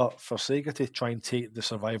 But for Sega to try and take the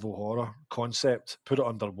survival horror concept, put it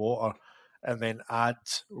underwater, and then add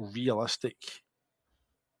realistic,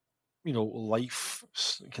 life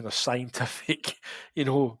kind of scientific,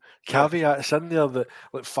 caveats in there, that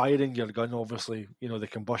like firing your gun, obviously, the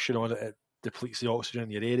combustion on it depletes the oxygen in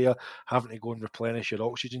your area, having to go and replenish your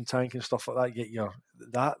oxygen tank and stuff like that.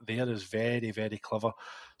 That there is very, very clever.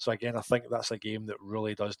 So again, I think that's a game that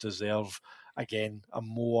really does deserve, again, a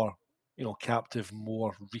more captive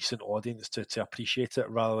more recent audience to appreciate it,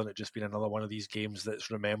 rather than it just being another one of these games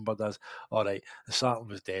that's remembered as, all right, the Saturn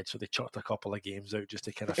was dead, so they chucked a couple of games out just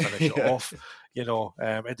to kind of finish it off.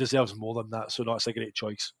 It deserves more than that, so no, it's a great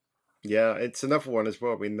choice. Yeah, it's another one as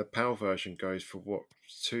well. I mean, the PAL version goes for what,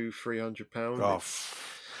 £200-300? Oh,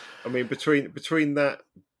 I mean, between that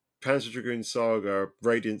Panzer Dragoon Saga,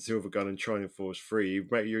 Radiant Silvergun, and Shining Force 3,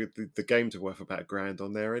 the games are worth about £1,000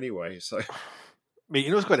 on there anyway. So, mate,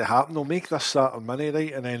 you know what's going to happen? They'll make this Saturn Mini,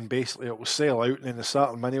 right, and then basically it will sell out, and then the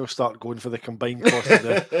Saturn Mini will start going for the combined cost of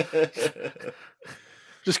the.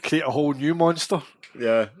 Just create a whole new monster.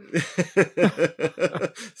 Yeah.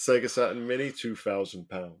 Sega Saturn Mini,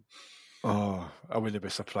 £2,000. Oh, I wouldn't be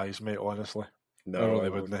surprised, mate, honestly. No, I really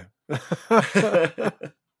wouldn't.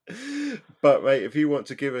 But mate, if you want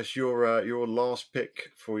to give us your last pick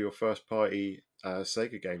for your first party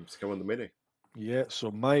Sega game to go on the Mini. Yeah,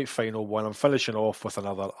 so my final one, I'm finishing off with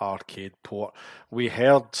another arcade port. We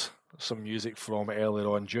heard some music from it earlier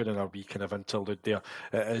on during our wee kind of interlude there.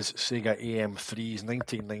 It is Sega AM3's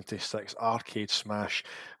 1996 arcade smash,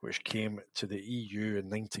 which came to the EU in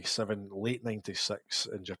 97, late 96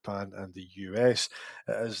 in Japan and the US.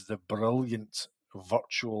 It is the brilliant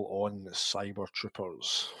Virtual On Cyber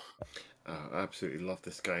Troopers. I absolutely love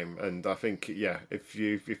this game, and I think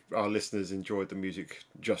if our listeners enjoyed the music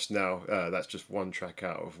just now, that's just one track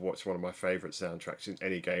out of what's one of my favourite soundtracks in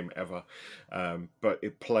any game ever. But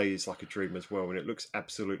it plays like a dream as well, and it looks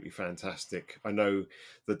absolutely fantastic. I know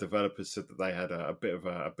the developers said that they had a bit of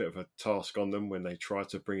a task on them when they tried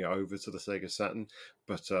to bring it over to the Sega Saturn,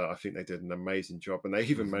 but I think they did an amazing job, and they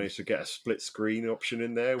even managed to get a split screen option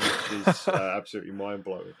in there, which is absolutely mind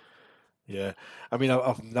blowing. Yeah, I mean,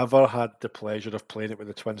 I've never had the pleasure of playing it with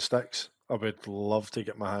the twin sticks. I would love to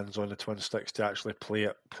get my hands on the twin sticks to actually play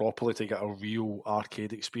it properly, to get a real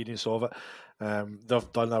arcade experience of it.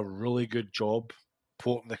 They've done a really good job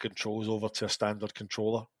porting the controls over to a standard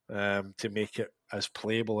controller to make it as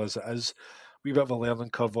playable as it is. Wee bit of a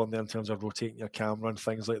learning curve on there in terms of rotating your camera and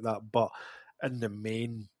things like that, but in the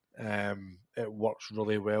main, it works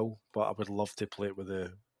really well. But I would love to play it with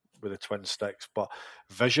the twin sticks. But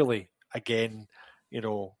visually, again,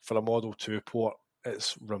 for a Model 2 port,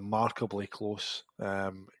 it's remarkably close,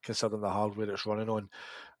 considering the hardware it's running on.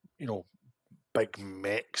 Big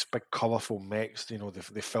mechs, big colourful mechs,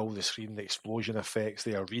 they fill the screen, the explosion effects,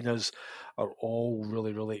 the arenas are all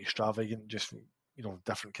really, really extravagant, just,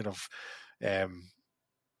 different kind of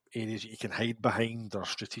areas that you can hide behind, or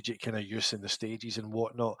strategic kind of use in the stages and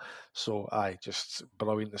whatnot. So, just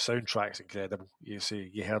brilliant. The soundtrack's incredible. You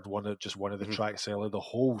heard one of the tracks earlier. The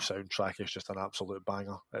whole soundtrack is just an absolute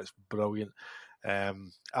banger. It's brilliant.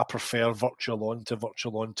 I prefer Virtual On to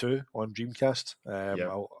Virtual On 2 on Dreamcast.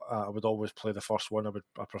 I would always play the first one.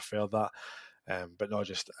 I prefer that. But no,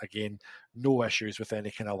 just again, no issues with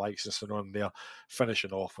any kind of licensing on there.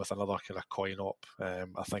 Finishing off with another kind of coin op.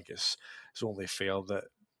 I think it's only fair that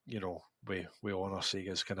we honour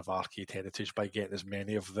Sega's kind of arcade heritage by getting as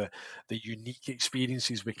many of the unique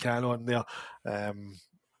experiences we can on there.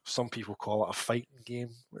 Some people call it a fighting game.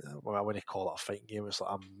 Well, I wouldn't call it a fighting game. It's like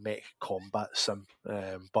a mech combat sim.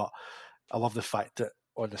 But I love the fact that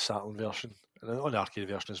on the Saturn version, and on the arcade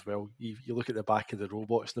version as well, you look at the back of the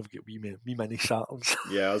robots and they've got wee mini Saturns.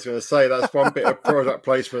 Yeah, I was going to say, that's one bit of product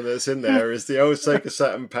placement that's in there, is the old Sega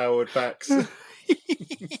Saturn powered backs.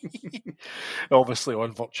 Obviously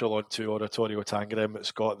on Virtual On 2 Oratorio Tangram,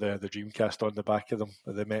 it's got the Dreamcast on the back of them,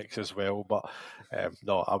 the mechs as well. But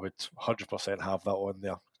no, I would 100% have that on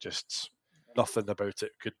there. Just nothing about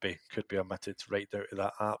it could be omitted right out of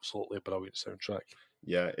that absolutely brilliant soundtrack.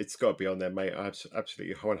 Yeah, it's got to be on there, mate. I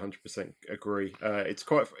absolutely 100% agree. It's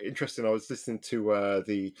quite interesting. I was listening to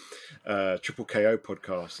the Triple KO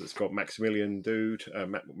podcast that's got Maximilian Dude,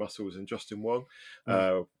 Matt McMuscles, and Justin Wong.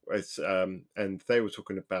 And they were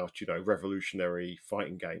talking about, revolutionary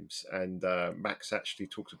fighting games. And Max actually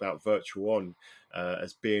talked about Virtual On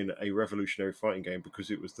as being a revolutionary fighting game because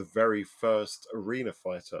it was the very first arena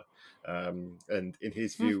fighter. And in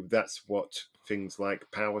his view, that's what things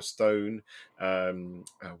like Power Stone,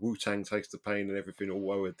 Wu-Tang Taste of Pain and everything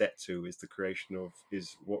all owe a debt to, is the creation of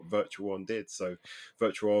what Virtual On did. So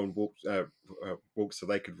Virtual On walked so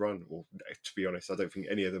they could run. Well, to be honest, I don't think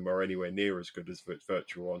any of them are anywhere near as good as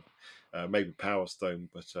Virtual On. Maybe Power Stone,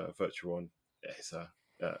 but Virtual On is a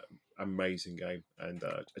amazing game and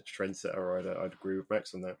a trendsetter. I'd agree with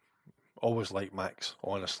Max on that. Always like Max,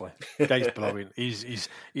 honestly. Guy's brilliant. His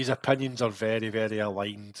opinions are very, very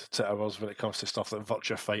aligned to ours when it comes to stuff like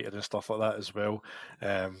Virtua Fighter and stuff like that as well.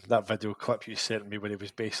 That video clip you sent me when he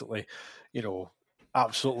was basically,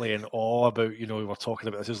 absolutely in awe about, we were talking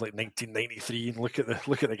about this is like 1993, and look at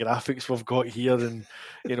the graphics we've got here, and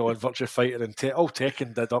in Virtua Fighter, and all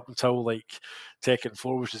Tekken did up until like Tekken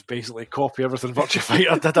 4, which is basically copy everything Virtua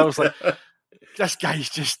Fighter did. I was like, this guy's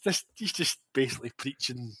he's just basically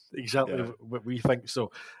preaching exactly what we think.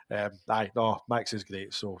 So, Max is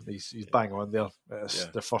great. So he's bang on there. It's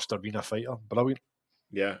the first arena fighter, brilliant.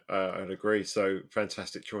 Yeah, I'd agree. So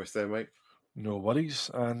fantastic choice there, mate. No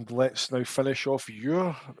worries. And let's now finish off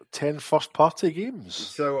your 10 first-party games.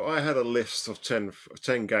 So I had a list of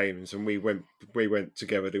 10 games, and we went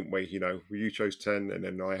together, didn't we? You chose 10, and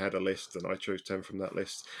then I had a list, and I chose 10 from that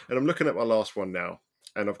list. And I'm looking at my last one now,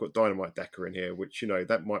 and I've got Dynamite Decker in here, which,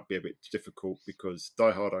 that might be a bit difficult because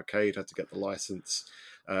Die Hard Arcade had to get the license,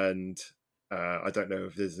 and I don't know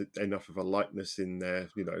if there's enough of a likeness in there,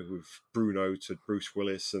 with Bruno to Bruce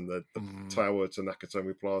Willis and the tower to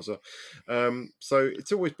Nakatomi Plaza. So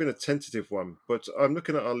it's always been a tentative one, but I'm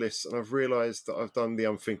looking at our list and I've realised that I've done the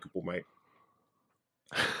unthinkable, mate.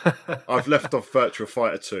 I've left off Virtua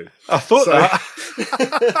Fighter 2. I thought that.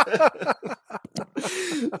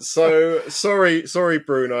 So sorry,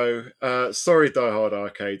 Bruno. Sorry, Die Hard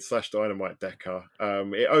Arcade / Dynamite Decker.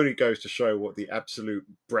 It only goes to show what the absolute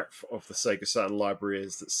breadth of the Sega Saturn library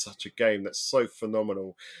is. That such a game that's so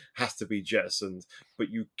phenomenal has to be jettisoned. But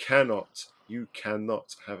you cannot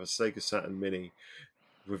have a Sega Saturn Mini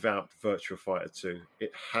without Virtua Fighter 2.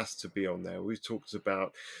 It has to be on there. We've talked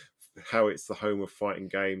about how it's the home of fighting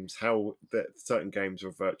games, how that certain games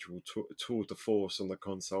are virtual tour de force on the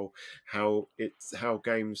console, how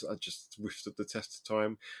games are just withstood the test of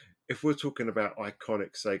time. If we're talking about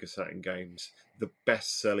iconic Sega Saturn games, the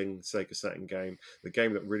best-selling Sega Saturn game, the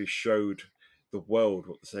game that really showed the world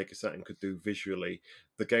what the Sega Saturn could do visually,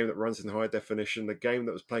 the game that runs in high definition, the game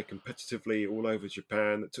that was played competitively all over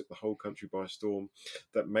Japan, that took the whole country by storm,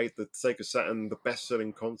 that made the Sega Saturn the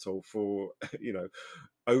best-selling console for,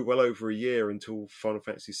 well over a year until Final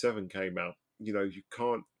Fantasy VII came out. You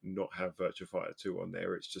can't not have Virtua Fighter 2 on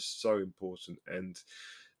there. It's just so important. And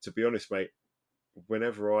to be honest, mate,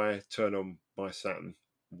 whenever I turn on my Saturn,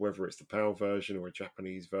 whether it's the PAL version or a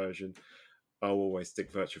Japanese version, I'll always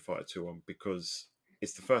stick Virtua Fighter 2 on because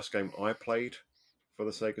it's the first game I played for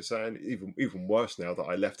the Sega Saturn. Even worse now that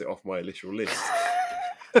I left it off my initial list.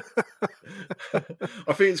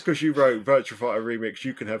 I think it's because you wrote Virtua Fighter Remix,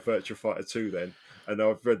 you can have Virtua Fighter 2 then. And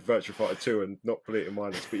I've read Virtua Fighter 2 and not put it in my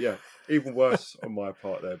list. But yeah, even worse on my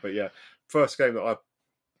part there. But yeah, first game that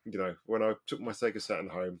when I took my Sega Saturn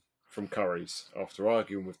home from Curry's after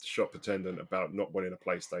arguing with the shop attendant about not wanting a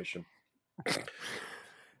PlayStation,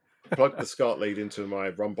 plugged the SCART lead into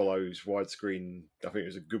my Rumbelows widescreen, I think it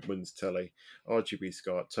was a Goodman's telly, RGB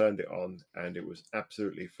SCART, turned it on, and it was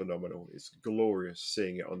absolutely phenomenal. It's glorious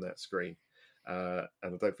seeing it on that screen. And I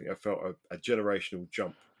don't think I felt a generational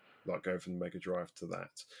jump like going from the Mega Drive to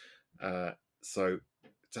that. So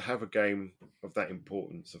to have a game of that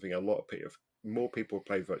importance, I think more people have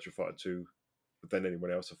played Virtua Fighter 2 than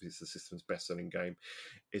anyone else. Obviously, it's the system's best-selling game.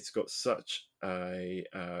 It's got such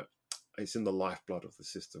it's in the lifeblood of the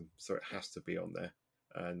system, so it has to be on there.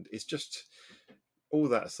 And it's just, all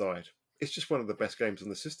that aside, it's just one of the best games on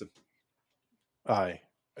the system. Aye,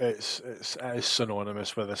 it is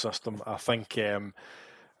synonymous with the system. I think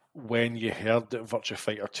when you heard that Virtua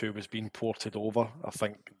Fighter 2 was being ported over, I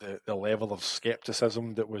think the level of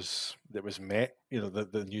scepticism that was met,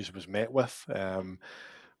 the news was met with,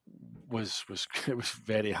 was it was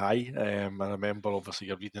very high. I remember obviously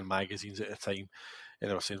you're reading magazines at the time,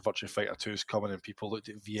 saying Virtua Fighter 2 is coming, and people looked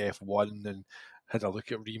at VF1 and had a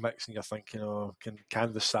look at Remix, and you're thinking,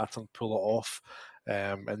 can the Saturn pull it off?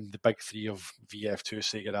 And the big three of VF2,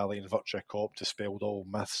 Sega Rally, and Virtua Cop dispelled all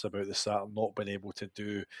myths about the Saturn not being able to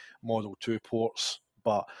do Model 2 ports,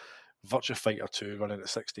 but Virtua Fighter 2 running at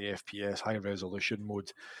 60 FPS, high resolution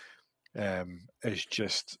mode, is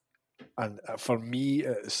just, and for me,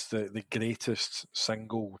 it's the greatest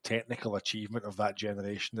single technical achievement of that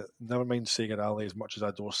generation. Never mind Sega Rally, as much as I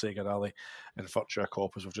adore Sega Rally, and Virtua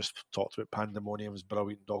Cop, as we've just talked about, Pandemonium's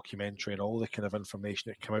brilliant documentary and all the kind of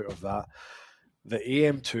information that came out of that. The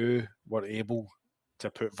AM2 were able to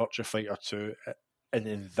put Virtua Fighter 2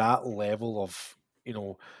 in that level of,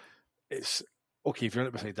 it's okay if you're in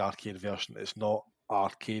it beside the arcade version, it's not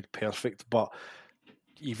arcade perfect, but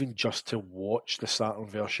even just to watch the Saturn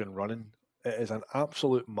version running, it is an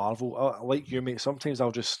absolute marvel. Like you, mate, sometimes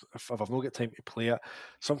I'll just, if I've not got time to play it,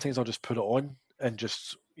 sometimes I'll just put it on and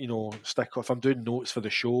just, stick, if I'm doing notes for the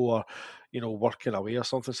show or, working away or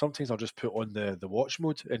something, sometimes I'll just put on the watch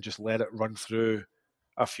mode and just let it run through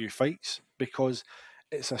a few fights, because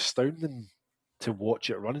it's astounding to watch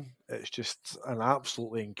it running. It's just an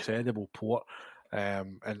absolutely incredible port.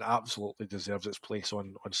 and absolutely deserves its place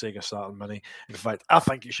on Sega Saturn Mini. In fact, I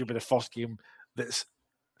think it should be the first game that's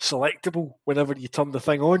selectable whenever you turn the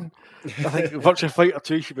thing on. I think Virtua Fighter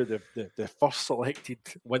 2 should be the first selected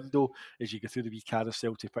window as you go through the wee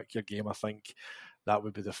carousel to pick your game. I think that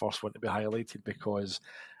would be the first one to be highlighted because,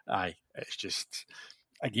 it's just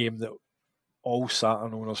a game that all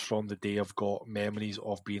Saturn owners from the day have got memories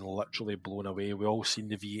of being literally blown away. We all seen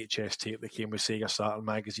the VHS tape that came with Sega Saturn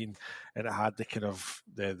magazine, and it had the kind of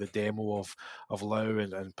the demo of Lau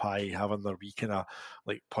and Pai having their wee kind of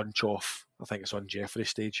like punch off. I think it's on Jeffrey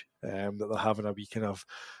stage that they're having a wee kind of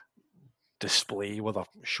display where they're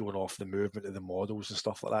showing off the movement of the models and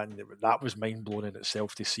stuff like that. And that was mind blowing in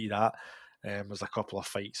itself to see that. There's a couple of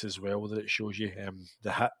fights as well that it shows you.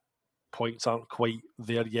 The hit points aren't quite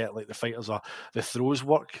there yet. Like the throws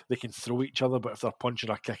work. They can throw each other, but if they're punching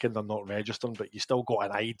or kicking, they're not registering. But you still got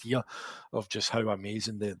an idea of just how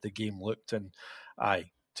amazing the game looked. And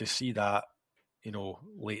to see that,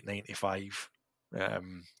 late 95,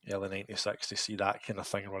 early 96, to see that kind of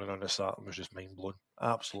thing running on the Saturn was just mind blowing.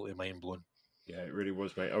 Absolutely mind blowing. Yeah, it really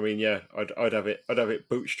was, mate. I mean, yeah, I'd have it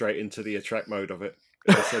boot straight into the attract mode of it.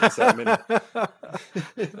 Sega Saturn Mini.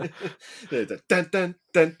 Dun, dun,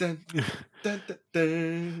 dun, dun, dun, dun, dun,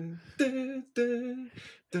 dun,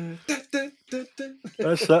 dun, dun, dun, dun.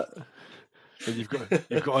 That's it. And you've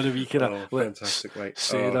got on a wee kind of fantastic, mate.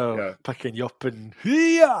 Sarah picking you up and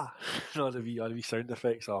all the wee sound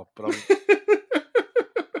effects are brilliant.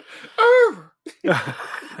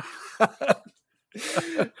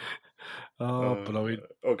 Brilliant.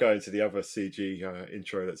 Or going to the other CG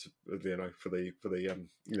intro that's for the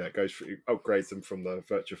it goes through, upgrades them from the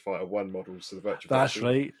Virtua Fighter 1 models to the Virtua Fighter 2. That's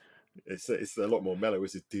right. It's a lot more mellow,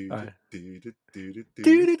 is it?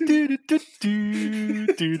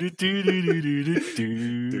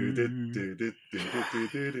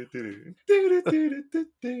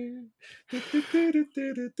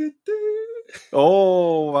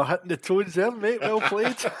 Oh, we're hitting the tones there, mate. Well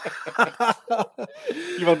played.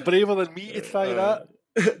 You were braver than me to try that.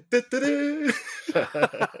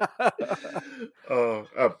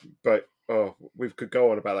 We could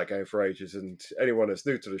go on about that game for ages, and anyone that's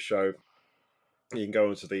new to the show, you can go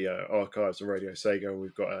onto the archives of Radio Sega, and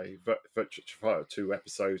we've got a Virtua Fighter 2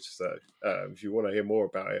 episode. So if you want to hear more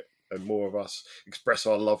about it and more of us express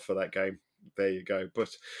our love for that game, there you go.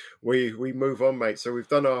 But we move on, mate. So we've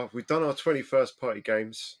done our 21st party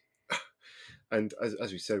games. And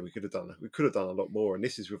as we said, we could have done a lot more. And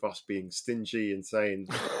this is with us being stingy and saying,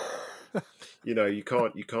 you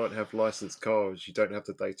can't have licensed cars. You don't have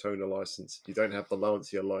the Daytona license. You don't have the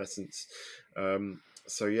Lancia license.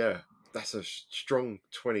 So yeah, that's a strong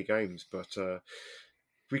 20 games. But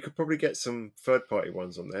we could probably get some third party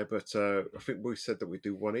ones on there. But I think we said that we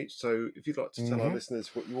do one each. So if you'd like to tell our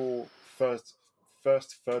listeners what your first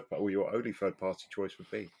third party or your only third party choice would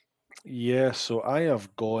be. Yeah, so I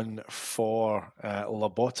have gone for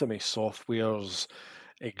Lobotomy Software's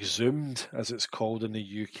Exhumed, as it's called in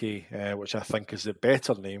the UK, which I think is the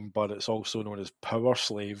better name, but it's also known as Power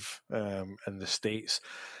Slave in the States.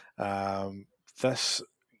 This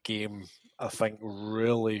game, I think,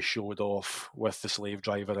 really showed off with the Slave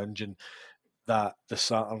Driver engine that the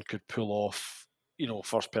Saturn could pull off,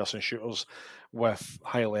 first-person shooters with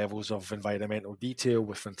high levels of environmental detail,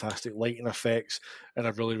 with fantastic lighting effects, and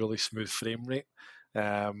a really, really smooth frame rate.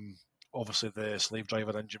 Obviously, the Slave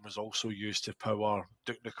Driver engine was also used to power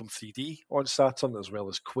Duke Nukem 3D on Saturn, as well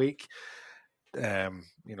as Quake. Tom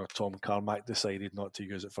Carmack decided not to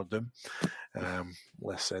use it for Doom.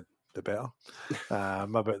 Less said, the better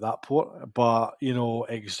about that port. But,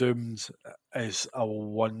 Exhumed is a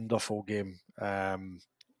wonderful game.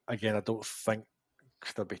 Again, I don't think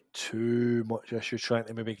there'll be too much issue trying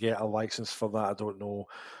to maybe get a license for that. I don't know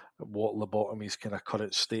what Lobotomy's kind of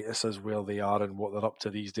current status is, where they are and what they're up to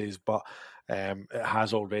these days, but it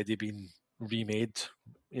has already been remade.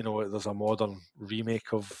 There's a modern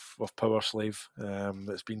remake of Power Slave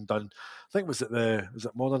that's been done. I think was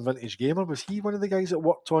it Modern Vintage Gamer? Was he one of the guys that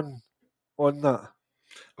worked on that?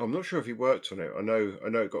 I'm not sure if he worked on it. I know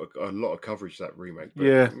it got a lot of coverage, that remake, but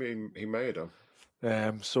yeah, I mean, he may have done.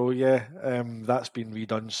 That's been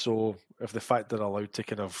redone. So if the fact they're allowed to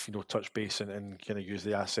kind of touch base and kind of use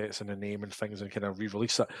the assets and the name and things and kind of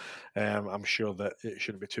re-release it, I'm sure that it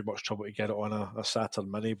shouldn't be too much trouble to get it on a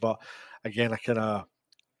Saturn Mini. But again, a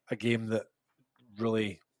game that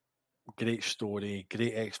really great story,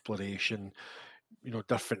 great exploration,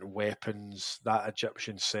 different weapons, that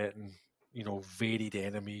Egyptian setting, varied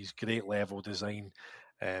enemies, great level design.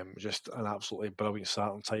 Just an absolutely brilliant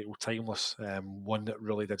Saturn title, timeless, one that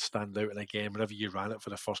really did stand out. And again, whenever you ran it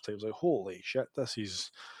for the first time, it was like, holy shit, this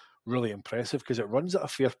is really impressive because it runs at a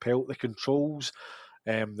fair pelt. The controls,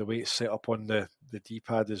 the way it's set up on the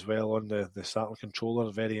D-pad as well on the Saturn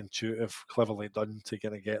controller, very intuitive, cleverly done to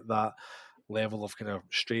kind of get that level of kind of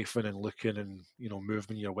strafing and looking and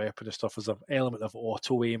moving your weapon and stuff. There's an element of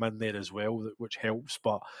auto aim in there as well, which helps.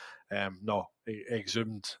 But no,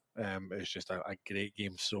 Exhumed is just a great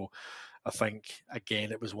game. So I think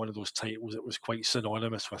again it was one of those titles that was quite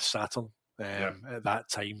synonymous with Saturn. At that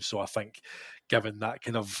time, so I think, given that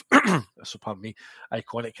kind of, so pardon me,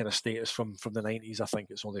 iconic kind of status from the 90s, I think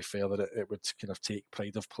it's only fair that it would kind of take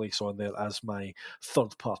pride of place on there as my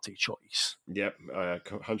third-party choice. Yep, I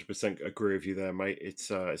 100% agree with you there, mate. It's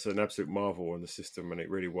an absolute marvel on the system, and it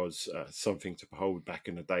really was something to behold back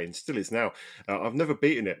in the day, and still is now. I've never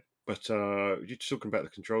beaten it, but you're talking about the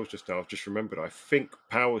controls just now. I've just remembered. I think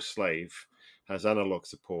Power Slave has analog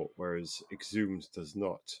support, whereas Exhumed does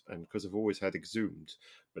not. And because I've always had Exhumed,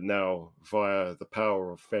 but now via the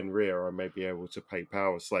power of Fenrir, I may be able to play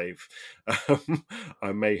Power Slave.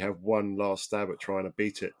 I may have one last stab at trying to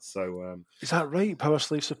beat it. So is that right? Power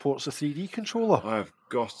Slave supports the 3D controller. I've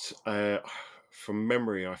got. From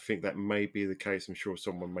memory, I think that may be the case. I'm sure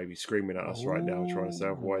someone may be screaming at us right now trying to say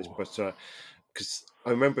otherwise, but because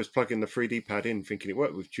I remember plugging the 3D pad in thinking it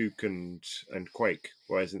worked with Duke and Quake,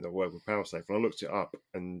 why isn't it work with Power Slave? And I looked it up,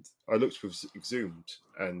 and I looked with Exhumed,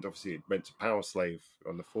 and obviously it went to Power Slave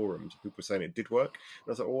on the forums. People were saying it did work, and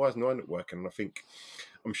I was like, why isn't it working? And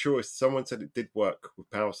I'm sure someone said it did work with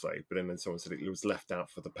Power Slave, but then someone said it was left out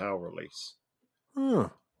for the Power release.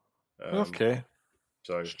 Okay.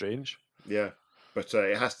 So strange. Yeah. But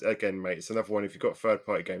it has to, again, mate, it's another one. If you've got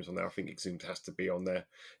third-party games on there, I think Exhumed has to be on there.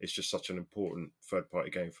 It's just such an important third-party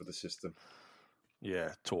game for the system.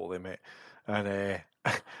 Yeah, totally, mate. And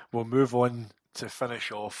we'll move on to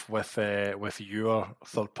finish off with your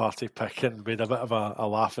third-party pick, and we had a bit of a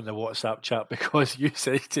laugh in the WhatsApp chat because you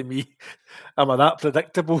said to me, "Am I that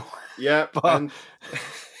predictable?" Yeah, but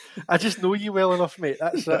I just know you well enough, mate.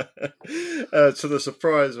 That's it. To the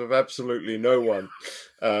surprise of absolutely no one,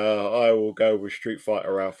 I will go with Street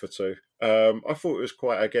Fighter Alpha 2. I thought it was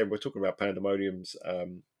quite, again, we're talking about Pandemonium's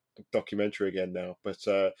documentary again now, but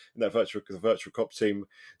in that the virtual cop team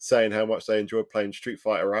saying how much they enjoyed playing Street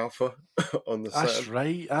Fighter Alpha on the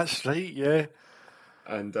Saturn. That's right, yeah.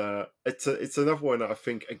 And it's another one that I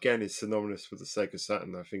think, again, is synonymous with the Sega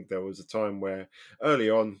Saturn. I think there was a time where early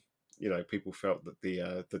on, people felt that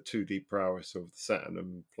the 2D prowess of the Saturn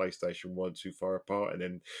and PlayStation weren't too far apart, and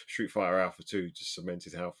then Street Fighter Alpha 2 just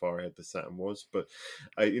cemented how far ahead the Saturn was. But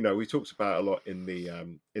we talked about a lot in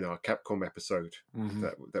the in our Capcom episode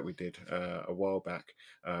that we did a while back.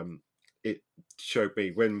 It showed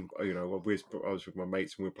me when I was with my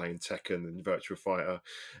mates and we were playing Tekken and Virtua Fighter,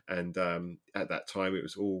 and at that time it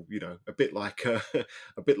was all a bit like the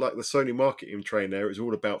Sony marketing train. There, it was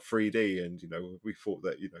all about 3D, and we thought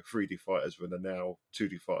that 3D fighters were the now,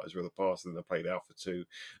 2D fighters were the past, and they played Alpha 2,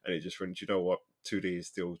 and it just went, you know what, 2D is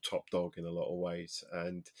still top dog in a lot of ways,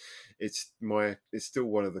 and it's still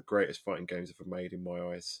one of the greatest fighting games ever made in my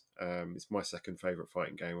eyes. It's my second favourite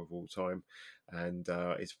fighting game of all time, and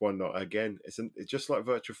it's one that, again, it's just like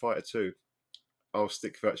Virtua Fighter 2. I'll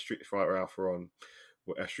stick Street Fighter Alpha on,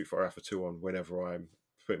 Street Fighter Alpha 2 on whenever I'm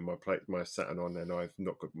putting my Saturn on and I've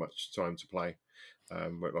not got much time to play.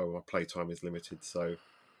 My play time is limited, so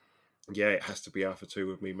yeah, it has to be Alpha 2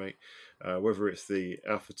 with me, mate. Whether it's the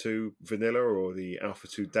Alpha 2 Vanilla or the Alpha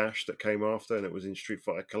 2 Dash that came after and it was in Street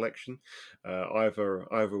Fighter Collection, either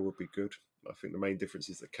would be good. I think the main difference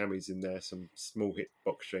is that Kami's in there, some small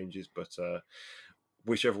hitbox changes, but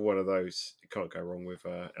whichever one of those, you can't go wrong with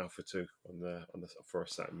Alpha 2 for a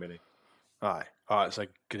Saturn Mini. Aye, it's a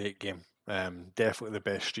great game. Definitely the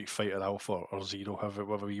best Street Fighter Alpha or Zero,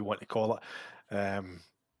 however you want to call it.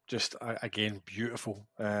 Just again, beautiful.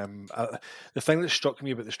 The thing that struck me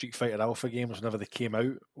about the Street Fighter Alpha games whenever they came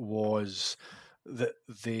out was that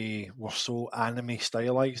they were so anime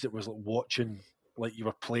stylized. It was like watching like you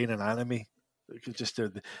were playing an anime. Just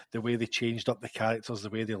the way they changed up the characters, the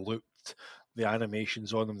way they looked, the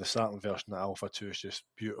animations on them. The Saturn version of Alpha 2 is just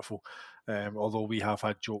beautiful. Although we have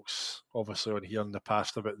had jokes, obviously, on here in the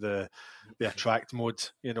past about the attract mode.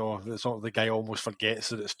 It's not, the guy almost forgets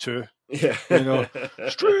that it's 2. Yeah.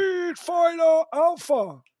 Street Fighter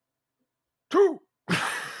Alpha 2.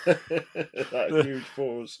 That huge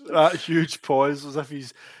pause. That huge pause, as if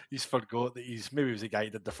he's forgot that maybe it was the guy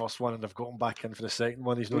who did the first one and they've got him back in for the second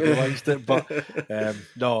one. He's not realised it, but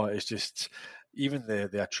no, it's just even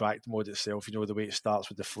the attract mode itself. The way it starts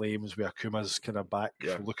with the flames, with Akuma's kind of back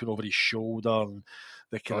looking over his shoulder, and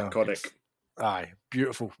the kind iconic. Aye,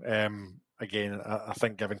 beautiful. again, I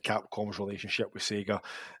think given Capcom's relationship with Sega,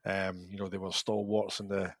 they were stalwarts in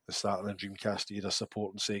the Saturn and Dreamcast era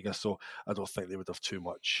supporting Sega, so I don't think they would have too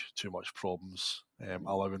much problems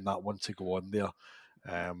allowing that one to go on there.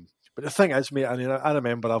 But the thing is, mate, I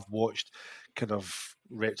remember I've watched kind of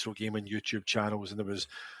retro gaming YouTube channels, and there was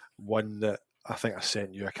one that I think I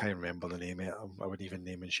sent you. I can't remember the name of it. I wouldn't even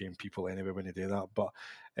name and shame people anyway when they do that. But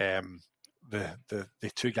the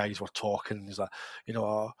two guys were talking. He's like,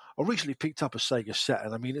 I recently picked up a Sega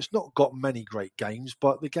Saturn. I mean, it's not got many great games,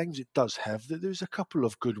 but the games it does have, there's a couple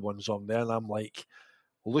of good ones on there. And I'm like,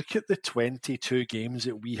 look at the 22 games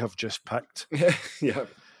that we have just picked. Yeah.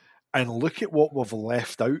 And look at what we've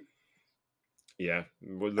left out. Yeah,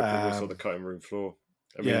 look at what's on the cutting room floor.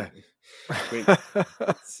 I mean,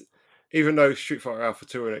 even though Street Fighter Alpha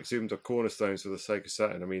 2 and Exhumed are cornerstones of the Sega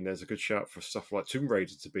Saturn, I mean, there's a good shout for stuff like Tomb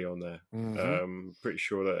Raider to be on there. Mm-hmm. Pretty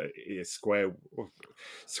sure that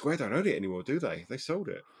Square don't own it anymore, do they? They sold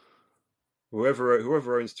it.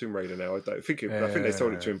 Whoever owns Tomb Raider now, I think they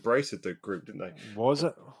sold it to Embracer, the group, didn't they? Was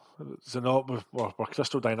it? Is it not with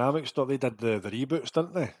Crystal Dynamics? They did the reboots,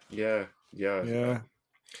 didn't they? Yeah.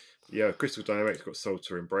 Crystal Dynamics got sold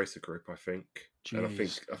to Embracer Group, I think. Jeez. And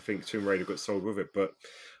I think Tomb Raider got sold with it, but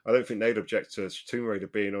I don't think they'd object to Tomb Raider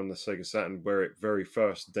being on the Sega Saturn where it very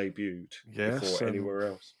first debuted before anywhere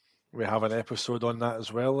else. We have an episode on that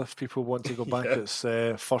as well. If people want to go back, It's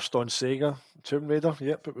first on Sega, Tomb Raider.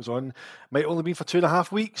 Yep, it was on. Might only be for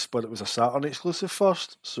 2.5 weeks, but it was a Saturn exclusive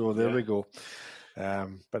first. So there we go.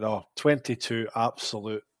 But 22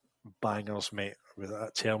 absolute bangers, mate. With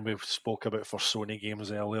that term we spoke about for Sony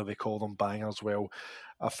games earlier, they call them bangers. Well,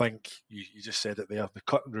 I think you just said it there. The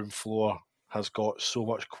cutting room floor has got so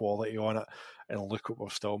much quality on it, and look what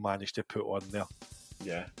we've still managed to put on there.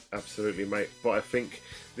 Yeah, absolutely, mate. But I think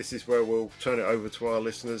this is where we'll turn it over to our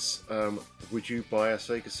listeners. Would you buy a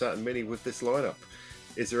Sega Saturn Mini with this lineup?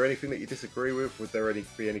 Is there anything that you disagree with? Would there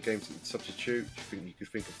be any games that you'd substitute? Do you think you could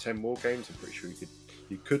think of 10 more games? I'm pretty sure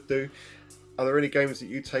you could do. Are there any games that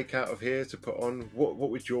you take out of here to put on? What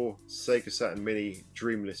would your Sega Saturn Mini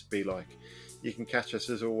dream list be like? You can catch us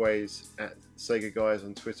as always at Sega Guys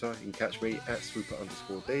on Twitter. You can catch me at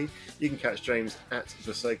Swooper_D. You can catch James at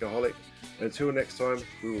the Segaholic. And until next time,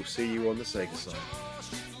 we will see you on the Sega side.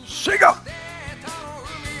 Sega!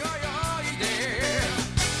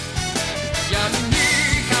 闇に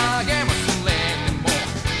影もそれでも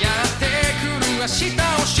やってくる明日